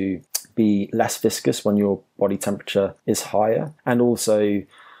tends to be less viscous when your body temperature is higher. And also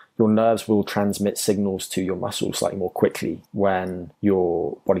your nerves will transmit signals to your muscles slightly more quickly when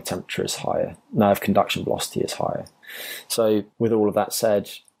your body temperature is higher. Nerve conduction velocity is higher. So with all of that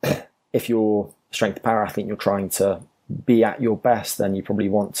said, if you're a strength power athlete and you're trying to be at your best, then you probably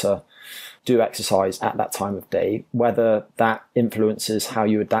want to do exercise at that time of day. Whether that influences how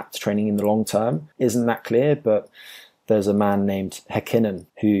you adapt to training in the long term isn't that clear, but there's a man named Häkkinen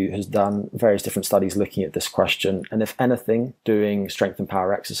who has done various different studies looking at this question. And if anything, doing strength and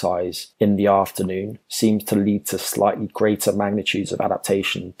power exercise in the afternoon seems to lead to slightly greater magnitudes of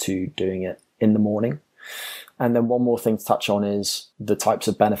adaptation to doing it in the morning. And then one more thing to touch on is the types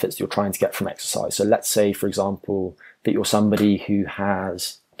of benefits you're trying to get from exercise. So let's say, for example, that you're somebody who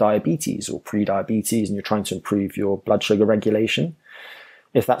has diabetes or pre-diabetes and you're trying to improve your blood sugar regulation.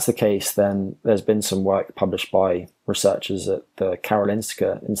 If that's the case, then there's been some work published by researchers at the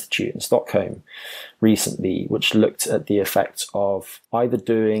Karolinska Institute in Stockholm recently, which looked at the effect of either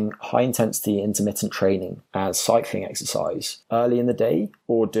doing high-intensity intermittent training as cycling exercise early in the day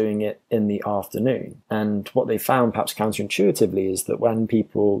or doing it in the afternoon. And what they found, perhaps counterintuitively, is that when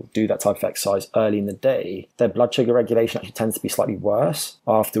people do that type of exercise early in the day, their blood sugar regulation actually tends to be slightly worse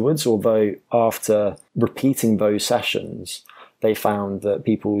afterwards, although after repeating those sessions, they found that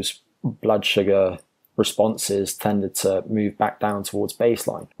people's blood sugar responses tended to move back down towards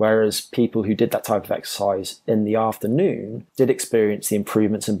baseline. Whereas people who did that type of exercise in the afternoon did experience the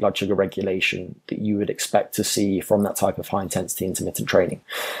improvements in blood sugar regulation that you would expect to see from that type of high intensity intermittent training.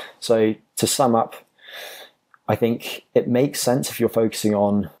 So to sum up, I think it makes sense if you're focusing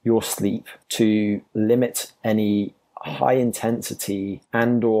on your sleep to limit any high intensity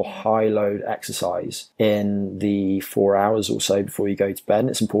and or high load exercise in the 4 hours or so before you go to bed.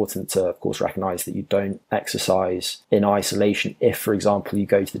 And it's important to, of course, recognize that you don't exercise in isolation. If, for example, you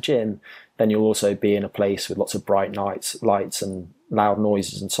go to the gym, then you'll also be in a place with lots of bright lights and loud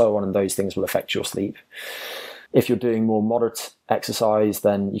noises and so on, and those things will affect your sleep. If you're doing more moderate exercise,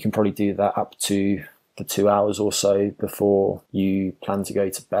 then you can probably do that up to the 2 hours or so before you plan to go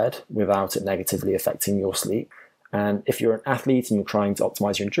to bed without it negatively affecting your sleep. And if you're an athlete and you're trying to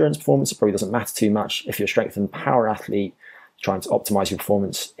optimize your endurance performance, it probably doesn't matter too much. If you're a strength and power athlete trying to optimize your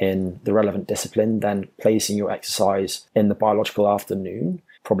performance in the relevant discipline, then placing your exercise in the biological afternoon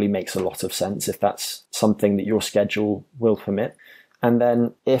probably makes a lot of sense if that's something that your schedule will permit. And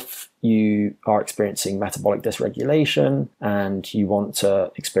then if you are experiencing metabolic dysregulation and you want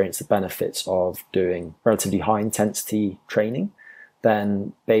to experience the benefits of doing relatively high intensity training,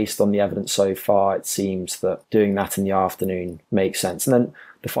 then based on the evidence so far, it seems that doing that in the afternoon makes sense. And then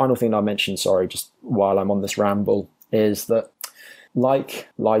the final thing I mentioned, sorry, just while I'm on this ramble, is that like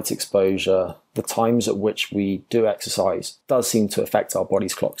light exposure, the times at which we do exercise does seem to affect our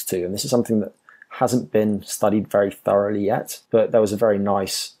body's clocks too. And this is something that hasn't been studied very thoroughly yet, but there was a very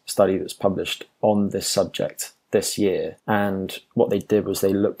nice study that was published on this subject this year. And what they did was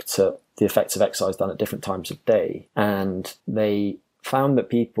they looked at the effects of exercise done at different times of day, and they found that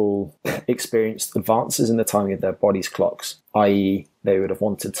people experienced advances in the timing of their body's clocks, i.e. they would have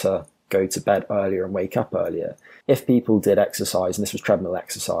wanted to go to bed earlier and wake up earlier if people did exercise, and this was treadmill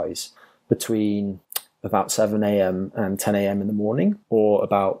exercise, between about 7 a.m. and 10 a.m. in the morning, or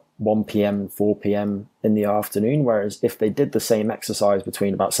about 1 p.m. and 4 p.m. in the afternoon. Whereas if they did the same exercise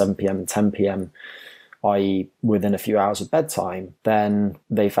between about 7 p.m. and 10 p.m., i.e. within a few hours of bedtime, then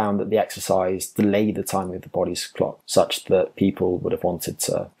they found that the exercise delayed the timing of the body's clock such that people would have wanted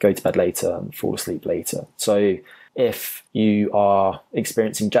to go to bed later and fall asleep later. So if you are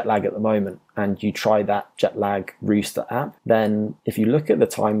experiencing jet lag at the moment and you try that jet lag Rooster app, then if you look at the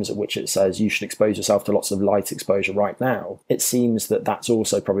times at which it says you should expose yourself to lots of light exposure right now, it seems that that's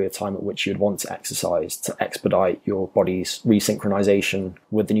also probably a time at which you'd want to exercise to expedite your body's resynchronization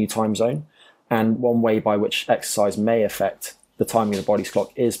with the new time zone. And one way by which exercise may affect the timing of the body's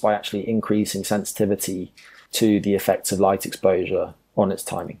clock is by actually increasing sensitivity to the effects of light exposure on its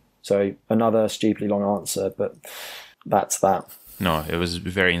timing. So another stupidly long answer, but that's that. No, it was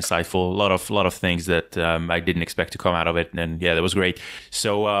very insightful. A lot of things that I didn't expect to come out of it, and yeah, that was great.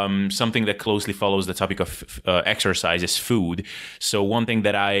 So something that closely follows the topic of exercise is food. So one thing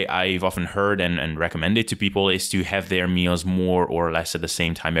that I've often heard and recommended to people is to have their meals more or less at the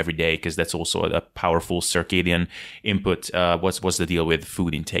same time every day, because that's also a powerful circadian input. What's the deal with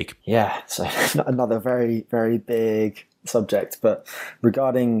food intake? Yeah, so another very, very big subject. But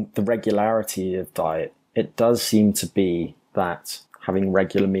regarding the regularity of diet, it does seem to be that having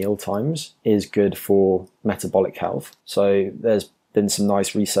regular meal times is good for metabolic health. So there's been some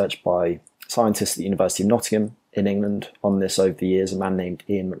nice research by scientists at the University of Nottingham in England on this over the years, a man named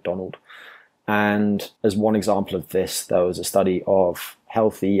Ian MacDonald. And as one example of this, there was a study of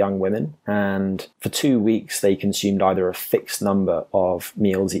healthy young women, and for 2 weeks they consumed either a fixed number of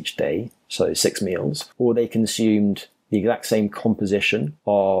meals each day, so 6 meals, or they consumed the exact same composition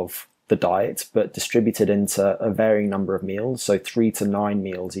of the diet, but distributed into a varying number of meals, so 3 to 9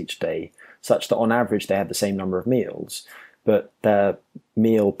 meals each day, such that on average they had the same number of meals, but their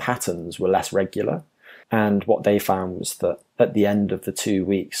meal patterns were less regular. And what they found was that at the end of the 2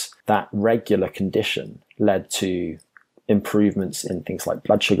 weeks, that regular condition led to improvements in things like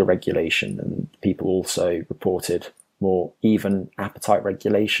blood sugar regulation, and people also reported more even appetite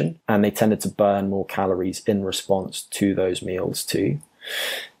regulation, and they tended to burn more calories in response to those meals too.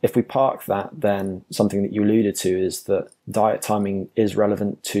 If we park that, then something that you alluded to is that diet timing is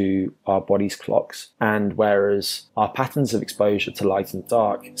relevant to our body's clocks. And whereas our patterns of exposure to light and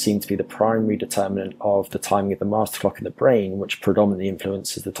dark seem to be the primary determinant of the timing of the master clock in the brain, which predominantly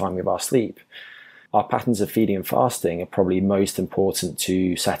influences the timing of our sleep, our patterns of feeding and fasting are probably most important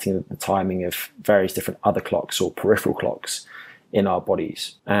to setting the timing of various different other clocks or peripheral clocks in our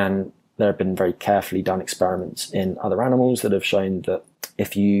bodies. And there have been very carefully done experiments in other animals that have shown that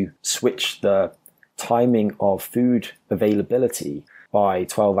if you switch the timing of food availability by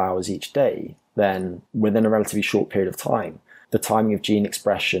 12 hours each day, then within a relatively short period of time, the timing of gene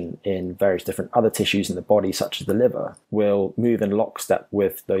expression in various different other tissues in the body, such as the liver, will move in lockstep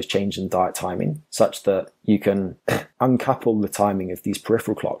with those changes in diet timing, such that you can uncouple the timing of these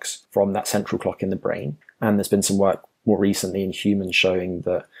peripheral clocks from that central clock in the brain. And there's been some work more recently in humans showing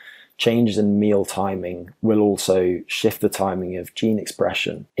that changes in meal timing will also shift the timing of gene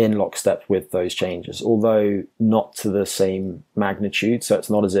expression in lockstep with those changes, although not to the same magnitude. So it's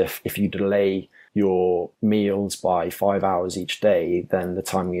not as if you delay your meals by 5 hours each day, then the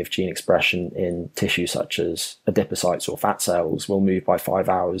timing of gene expression in tissue such as adipocytes or fat cells will move by 5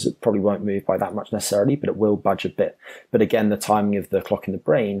 hours. It probably won't move by that much necessarily, but it will budge a bit. But again, the timing of the clock in the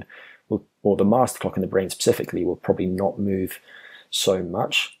brain, or the master clock in the brain specifically, will probably not move so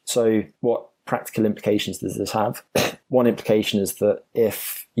much. So what practical implications does this have? One implication is that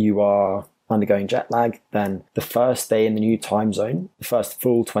if you are undergoing jet lag, then the first day in the new time zone, the first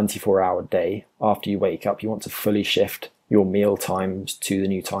full 24-hour day after you wake up, you want to fully shift your meal times to the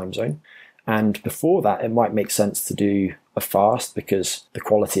new time zone. And before that, it might make sense to do a fast because the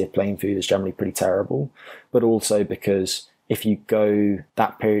quality of plain food is generally pretty terrible, but also because if you go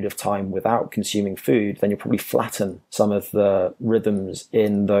that period of time without consuming food, then you'll probably flatten some of the rhythms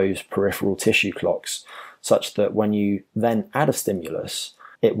in those peripheral tissue clocks, such that when you then add a stimulus,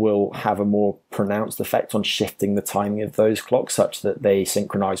 it will have a more pronounced effect on shifting the timing of those clocks such that they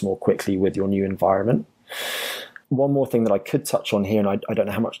synchronize more quickly with your new environment. One more thing that I could touch on here, and I don't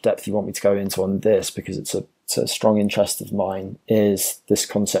know how much depth you want me to go into on this because it's a strong interest of mine, is this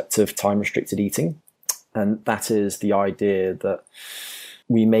concept of time-restricted eating. And that is the idea that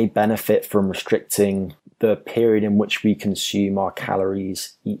we may benefit from restricting the period in which we consume our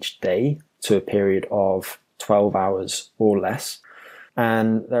calories each day to a period of 12 hours or less.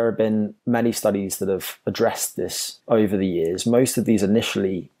 And there have been many studies that have addressed this over the years. Most of these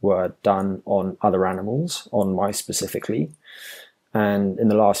initially were done on other animals, on mice specifically. And in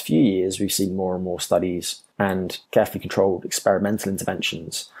the last few years, we've seen more and more studies and carefully controlled experimental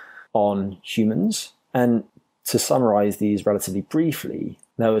interventions on humans. And to summarize these relatively briefly,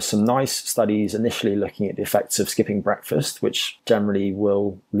 there were some nice studies initially looking at the effects of skipping breakfast, which generally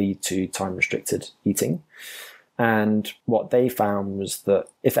will lead to time-restricted eating. And what they found was that,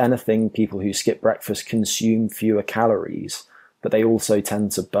 if anything, people who skip breakfast consume fewer calories, but they also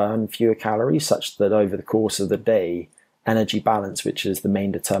tend to burn fewer calories, such that over the course of the day, energy balance, which is the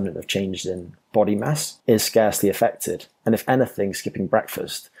main determinant of changes in body mass, is scarcely affected. And if anything, skipping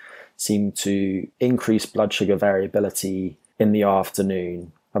breakfast seem to increase blood sugar variability in the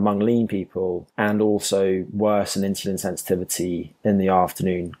afternoon among lean people, and also worsen insulin sensitivity in the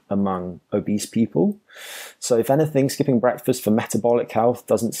afternoon among obese people. So if anything, skipping breakfast for metabolic health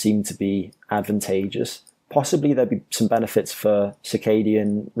doesn't seem to be advantageous. Possibly there'd be some benefits for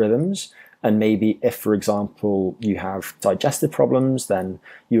circadian rhythms, and maybe if, for example, you have digestive problems, then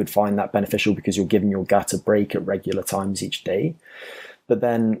you would find that beneficial because you're giving your gut a break at regular times each day. But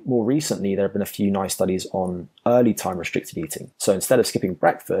then more recently, there have been a few nice studies on early time-restricted eating. So instead of skipping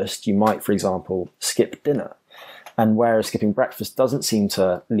breakfast, you might, for example, skip dinner. And whereas skipping breakfast doesn't seem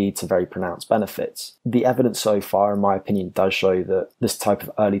to lead to very pronounced benefits, the evidence so far, in my opinion, does show that this type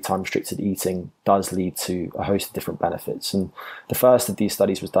of early time-restricted eating does lead to a host of different benefits. And the first of these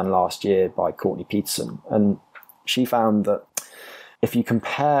studies was done last year by Courtney Peterson. And she found that if you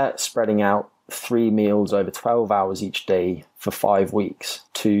compare spreading out 3 meals over 12 hours each day for 5 weeks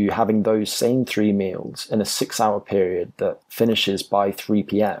to having those same 3 meals in a 6-hour period that finishes by 3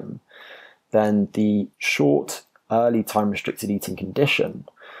 p.m, then the short early time restricted eating condition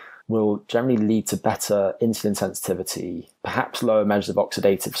will generally lead to better insulin sensitivity, perhaps lower measures of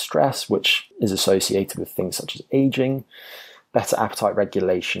oxidative stress, which is associated with things such as aging, better appetite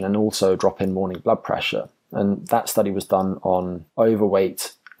regulation, and also a drop in morning blood pressure. And that study was done on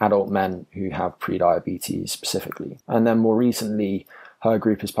overweight adult men who have prediabetes specifically. And then more recently, her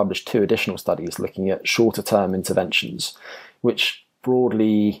group has published 2 additional studies looking at shorter term interventions, which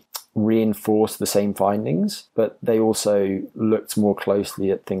broadly reinforce the same findings, but they also looked more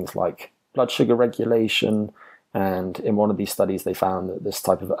closely at things like blood sugar regulation. And in one of these studies, they found that this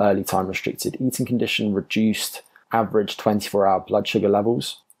type of early time restricted eating condition reduced average 24-hour blood sugar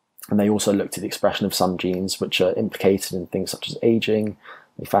levels. And they also looked at the expression of some genes which are implicated in things such as aging.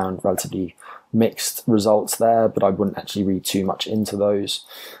 They found relatively mixed results there, but I wouldn't actually read too much into those.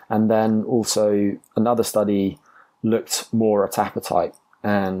 And then also another study looked more at appetite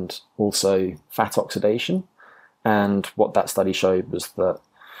and also fat oxidation. And what that study showed was that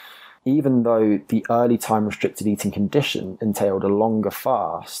even though the early time restricted eating condition entailed a longer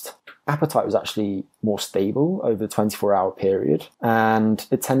fast, appetite was actually more stable over the 24-hour period, and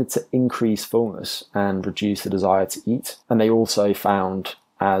it tended to increase fullness and reduce the desire to eat. And they also found,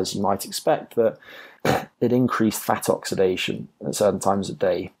 as you might expect, that it increased fat oxidation at certain times of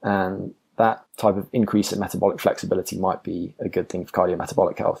day, and that type of increase in metabolic flexibility might be a good thing for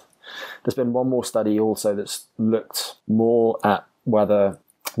cardiometabolic health. There's been one more study also that's looked more at whether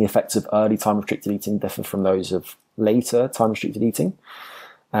the effects of early time restricted eating differ from those of later time restricted eating.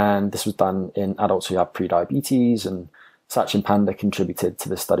 And this was done in adults who have prediabetes, and Sachin Panda contributed to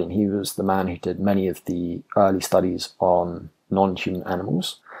this study, and he was the man who did many of the early studies on non-human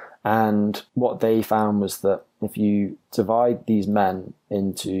animals. And what they found was that if you divide these men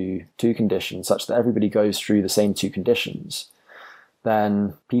into 2 conditions such that everybody goes through the same 2 conditions,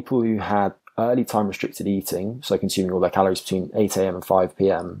 then people who had early time restricted eating, so consuming all their calories between 8 a.m. and 5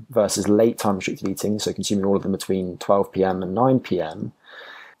 p.m, versus late time restricted eating, so consuming all of them between 12 p.m. and 9 p.m,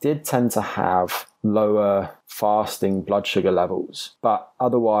 did tend to have lower fasting blood sugar levels, but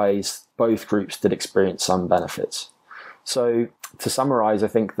otherwise both groups did experience some benefits. So to summarize, I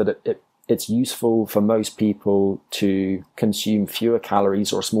think that it's useful for most people to consume fewer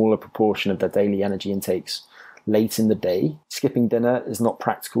calories or a smaller proportion of their daily energy intakes late in the day. Skipping dinner is not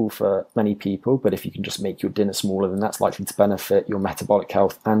practical for many people, but if you can just make your dinner smaller, then that's likely to benefit your metabolic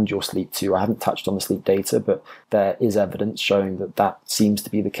health and your sleep too. I haven't touched on the sleep data, but there is evidence showing that that seems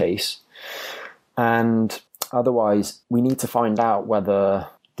to be the case. And otherwise, we need to find out whether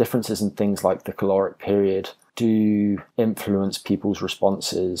differences in things like the caloric period do influence people's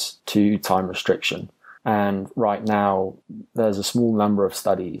responses to time restriction. And right now, there's a small number of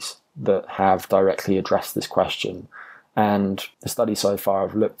studies that have directly addressed this question. And the studies so far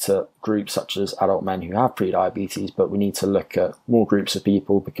have looked at groups such as adult men who have prediabetes, but we need to look at more groups of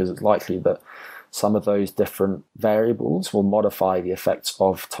people because it's likely that some of those different variables will modify the effects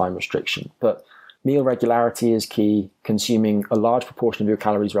of time restriction. But meal regularity is key. Consuming a large proportion of your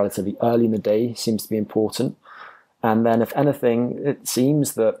calories relatively early in the day seems to be important. And then if anything, it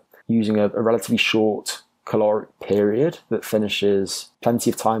seems that using a relatively short caloric period that finishes plenty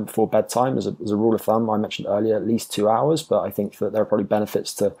of time before bedtime as a rule of thumb, I mentioned earlier, at least 2 hours, but I think that there are probably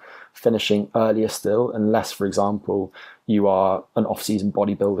benefits to finishing earlier still, unless, for example, you are an off-season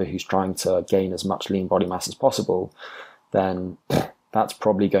bodybuilder who's trying to gain as much lean body mass as possible, then that's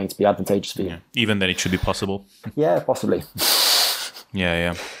probably going to be advantageous for you. Yeah. Even then it should be possible. Yeah, possibly.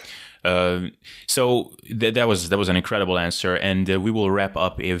 Yeah. So that was an incredible answer, and we will wrap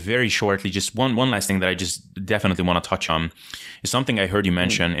up very shortly. Just one last thing that I just definitely want to touch on is something I heard you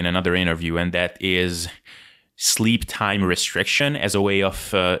mention in another interview, and that is sleep time restriction as a way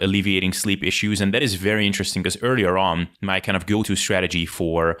of alleviating sleep issues. And that is very interesting because earlier on, my kind of go-to strategy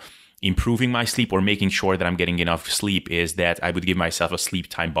for improving my sleep or making sure that I'm getting enough sleep is that I would give myself a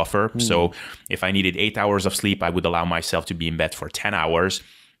sleep time buffer. So if I needed 8 hours of sleep, I would allow myself to be in bed for 10 hours.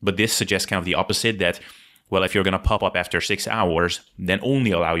 But this suggests kind of the opposite, that, well, if you're going to pop up after 6 hours, then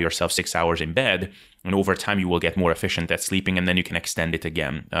only allow yourself 6 hours in bed. And over time, you will get more efficient at sleeping, and then you can extend it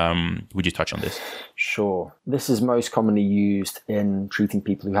again. Would you touch on this? Sure. This is most commonly used in treating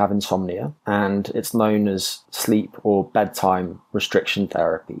people who have insomnia, and it's known as sleep or bedtime restriction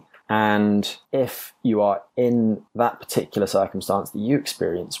therapy. And if you are in that particular circumstance that you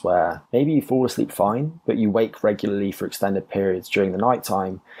experience where maybe you fall asleep fine, but you wake regularly for extended periods during the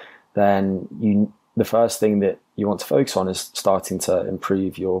nighttime, then you the first thing that you want to focus on is starting to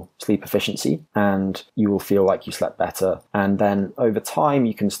improve your sleep efficiency, and you will feel like you slept better. And then over time,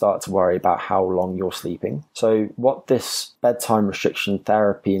 you can start to worry about how long you're sleeping. So what this bedtime restriction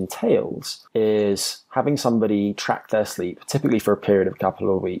therapy entails is having somebody track their sleep, typically for a period of a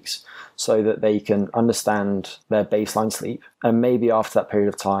couple of weeks, so that they can understand their baseline sleep. And maybe after that period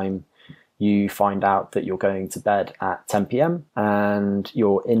of time, you find out that you're going to bed at 10 p.m. and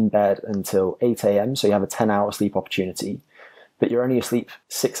you're in bed until 8 a.m. So you have a 10-hour sleep opportunity, but you're only asleep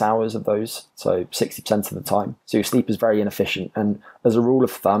 6 hours of those, so 60% of the time. So your sleep is very inefficient. And as a rule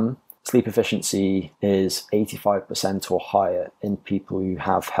of thumb, sleep efficiency is 85% or higher in people who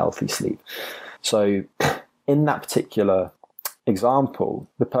have healthy sleep. So in that particular example,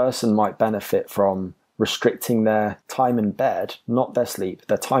 the person might benefit from restricting their time in bed, not their sleep,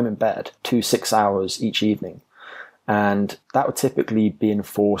 their time in bed, to 6 hours each evening. And that would typically be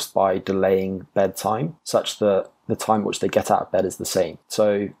enforced by delaying bedtime, such that the time at which they get out of bed is the same.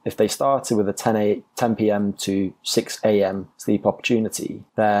 So if they started with a 10 p.m. to 6 a.m. sleep opportunity,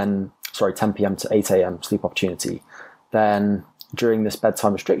 10 p.m. to 8 a.m. sleep opportunity, then during this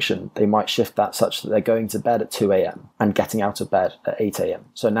bedtime restriction, they might shift that such that they're going to bed at 2 a.m. and getting out of bed at 8 a.m.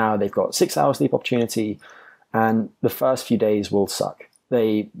 So now they've got 6 hours sleep opportunity, and the first few days will suck.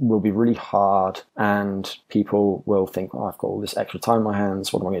 They will be really hard, and people will think, oh, I've got all this extra time in my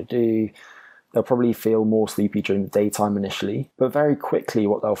hands, what am I going to do? They'll probably feel more sleepy during the daytime initially, but very quickly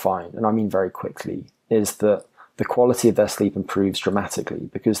what they'll find, and I mean very quickly, is that the quality of their sleep improves dramatically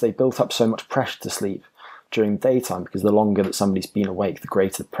because they built up so much pressure to sleep during the daytime, because the longer that somebody's been awake, the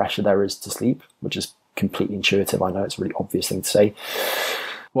greater pressure there is to sleep, which is completely intuitive. I know it's a really obvious thing to say.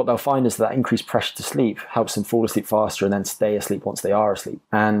 What they'll find is that increased pressure to sleep helps them fall asleep faster and then stay asleep once they are asleep.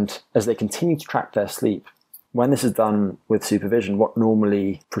 And as they continue to track their sleep, when this is done with supervision, what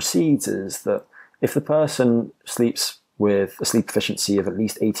normally proceeds is that if the person sleeps with a sleep efficiency of at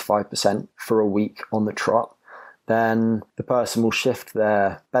least 85% for a week on the trot, then the person will shift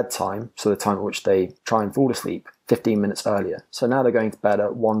their bedtime, so the time at which they try and fall asleep, 15 minutes earlier. So now they're going to bed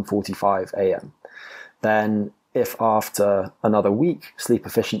at 1:45 a.m. Then if after another week sleep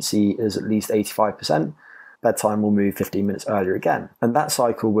efficiency is at least 85%, bedtime will move 15 minutes earlier again. And that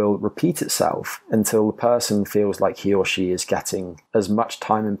cycle will repeat itself until the person feels like he or she is getting as much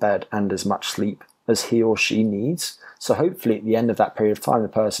time in bed and as much sleep as he or she needs. So hopefully at the end of that period of time, the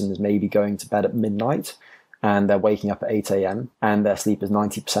person is maybe going to bed at midnight and they're waking up at 8 a.m. and their sleep is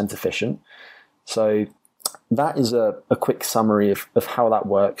 90% efficient. So that is a quick summary of how that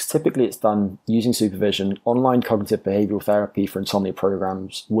works. Typically it's done using supervision. Online cognitive behavioral therapy for insomnia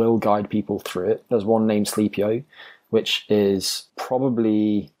programs will guide people through it. There's one named Sleepio, which is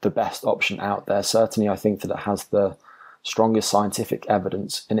probably the best option out there. Certainly I think that it has the strongest scientific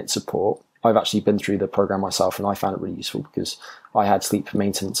evidence in its support. I've actually been through the program myself and I found it really useful because I had sleep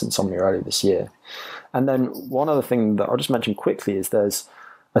maintenance insomnia earlier this year. And then one other thing that I'll just mention quickly is there's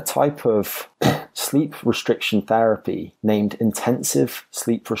a type of sleep restriction therapy named intensive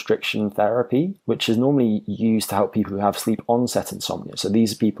sleep restriction therapy, which is normally used to help people who have sleep onset insomnia. So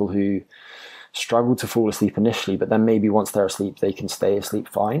these are people who struggle to fall asleep initially, but then maybe once they're asleep, they can stay asleep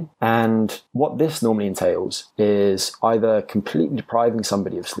fine. And what this normally entails is either completely depriving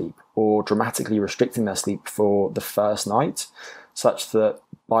somebody of sleep or dramatically restricting their sleep for the first night, such that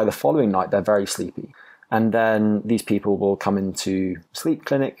by the following night, they're very sleepy. And then these people will come into sleep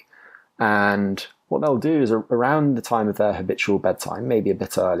clinic, and what they'll do is around the time of their habitual bedtime, maybe a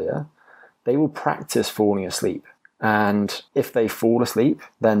bit earlier, they will practice falling asleep. And if they fall asleep,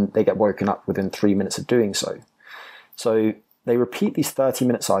 then they get woken up within 3 minutes of doing so. So they repeat these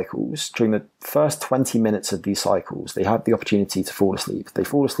 30-minute cycles. During the first 20 minutes of these cycles, they have the opportunity to fall asleep. If they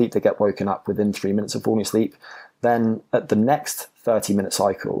fall asleep, they get woken up within 3 minutes of falling asleep. Then at the next 30-minute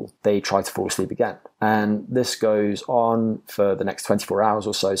cycle, they try to fall asleep again. And this goes on for the next 24 hours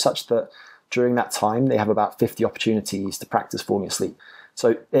or so, such that during that time, they have about 50 opportunities to practice falling asleep.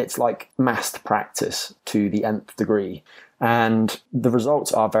 So it's like massed practice to the nth degree. And the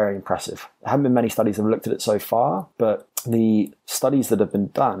results are very impressive. There haven't been many studies that have looked at it so far, but the studies that have been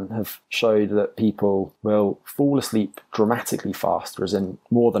done have showed that people will fall asleep dramatically faster, as in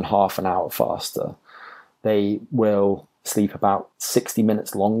more than half an hour faster. They will sleep about 60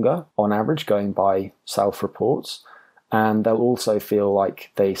 minutes longer on average, going by self-reports. And they'll also feel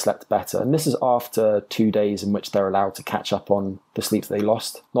like they slept better. And this is after 2 days in which they're allowed to catch up on the sleep that they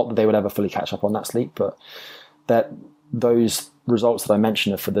lost. Not that they would ever fully catch up on that sleep, but that those results that I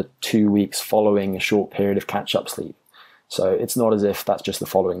mentioned are for the 2 weeks following a short period of catch-up sleep. So it's not as if that's just the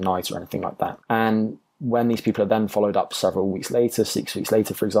following night or anything like that. And when these people are then followed up several weeks later, 6 weeks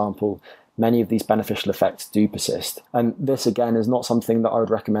later, for example, many of these beneficial effects do persist. And this, again, is not something that I would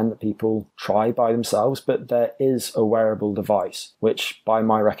recommend that people try by themselves, but there is a wearable device, which by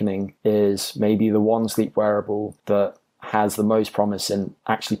my reckoning is maybe the one sleep wearable that has the most promise in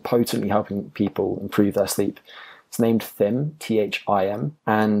actually potently helping people improve their sleep. It's named THIM, THIM,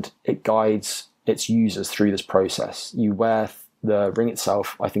 and it guides its users through this process. You wear the ring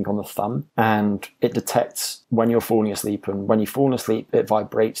itself, I think, on the thumb, and it detects when you're falling asleep, and when you've fallen asleep, it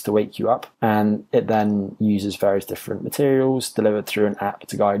vibrates to wake you up, and it then uses various different materials delivered through an app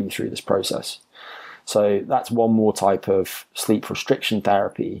to guide you through this process. So that's one more type of sleep restriction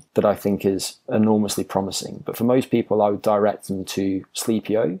therapy that I think is enormously promising. But for most people, I would direct them to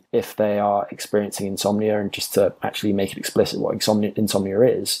Sleepio if they are experiencing insomnia. And just to actually make it explicit what insomnia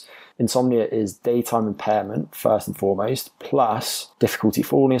is, insomnia is daytime impairment, first and foremost, plus difficulty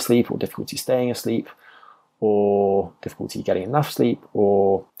falling asleep or difficulty staying asleep or difficulty getting enough sleep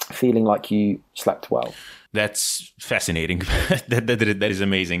or feeling like you slept well. That's fascinating. that is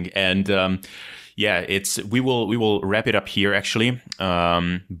amazing. And yeah, we will wrap it up here actually.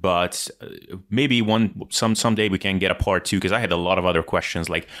 But maybe someday we can get a part 2, because I had a lot of other questions,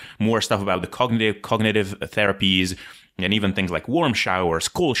 like more stuff about the cognitive therapies, and even things like warm showers,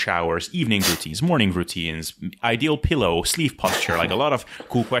 cold showers, evening routines, morning routines, ideal pillow, sleep posture, like a lot of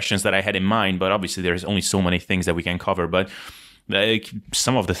cool questions that I had in mind. But obviously there's only so many things that we can cover. But like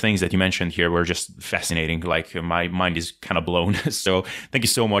some of the things that you mentioned here were just fascinating. Like my mind is kind of blown. So thank you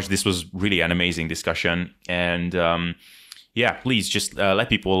so much. This was really an amazing discussion. And yeah, please just let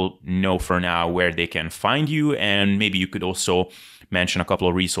people know for now where they can find you. And maybe you could also mention a couple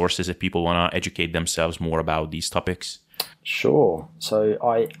of resources if people want to educate themselves more about these topics. Sure. So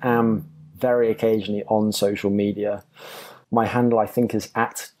I am very occasionally on social media. My handle, I think, is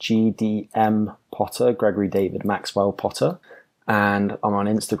at GDM Potter, Gregory David Maxwell Potter. And I'm on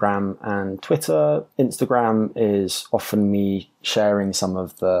Instagram and Twitter. Instagram is often me sharing some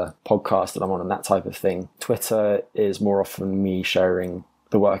of the podcasts that I'm on and that type of thing. Twitter is more often me sharing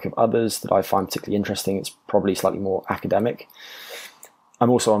the work of others that I find particularly interesting. It's probably slightly more academic. I'm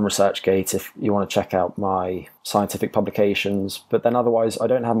also on ResearchGate if you want to check out my scientific publications. But then otherwise, I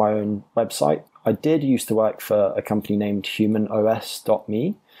don't have my own website. I did used to work for a company named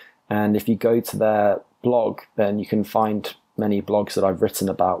humanos.me. And if you go to their blog, then you can find many blogs that I've written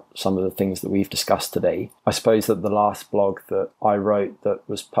about some of the things that we've discussed today. I suppose that the last blog that I wrote that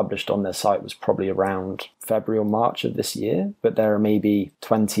was published on their site was probably around February or March of this year, but there are maybe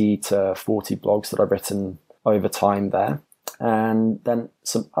 20 to 40 blogs that I've written over time there. And then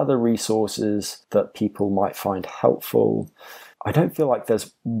some other resources that people might find helpful. I don't feel like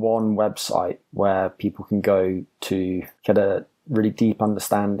there's one website where people can go to get a really deep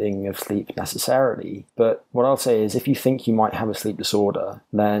understanding of sleep necessarily. But what I'll say is if you think you might have a sleep disorder,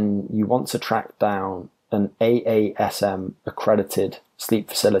 then you want to track down an AASM accredited sleep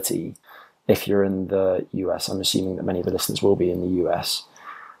facility if you're in the US. I'm assuming that many of the listeners will be in the US.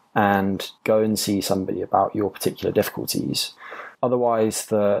 And go and see somebody about your particular difficulties. Otherwise,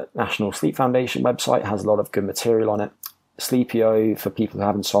 the National Sleep Foundation website has a lot of good material on it. Sleepio for people who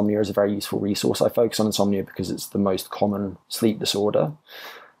have insomnia is a very useful resource. I focus on insomnia because it's the most common sleep disorder.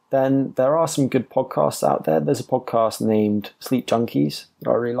 Then there are some good podcasts out there. There's a podcast named Sleep Junkies that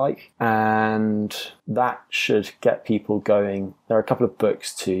I really like, and that should get people going. There are a couple of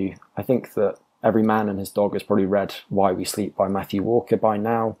books too. I think that every man and his dog has probably read Why We Sleep by Matthew Walker by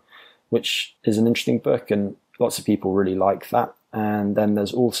now, which is an interesting book, and lots of people really like that. And then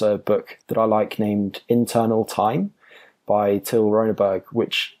there's also a book that I like named Internal Time by Till Roneberg,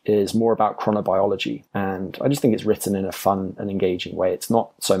 which is more about chronobiology. And I just think it's written in a fun and engaging way. It's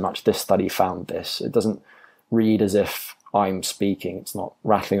not so much this study found this. It doesn't read as if I'm speaking. It's not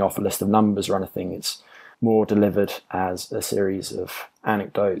rattling off a list of numbers or anything. It's more delivered as a series of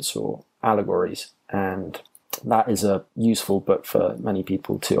anecdotes or allegories. And that is a useful book for many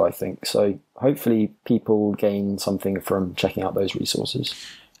people too, I think. So hopefully people gain something from checking out those resources.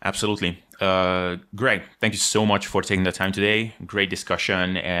 Absolutely. Greg, thank you so much for taking the time today. Great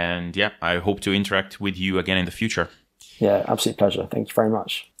discussion. And yeah, I hope to interact with you again in the future. Yeah, absolute pleasure. Thank you very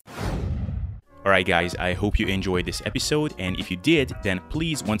much. All right, guys, I hope you enjoyed this episode. And if you did, then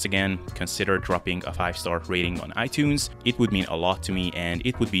please, once again, consider dropping a 5-star rating on iTunes. It would mean a lot to me and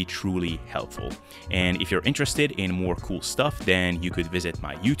it would be truly helpful. And if you're interested in more cool stuff, then you could visit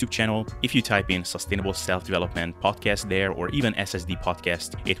my YouTube channel. If you type in Sustainable Self-Development Podcast there, or even SSD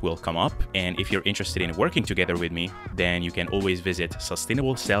Podcast, it will come up. And if you're interested in working together with me, then you can always visit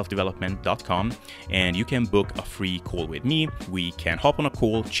sustainableselfdevelopment.com and you can book a free call with me. We can hop on a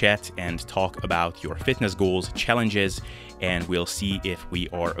call, chat, and talk about about your fitness goals, challenges, and we'll see if we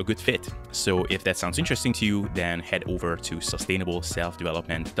are a good fit. So if that sounds interesting to you, then head over to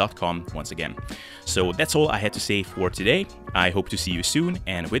sustainableselfdevelopment.com once again. So that's all I had to say for today. I hope to see you soon,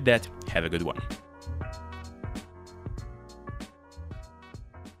 and with that, have a good one.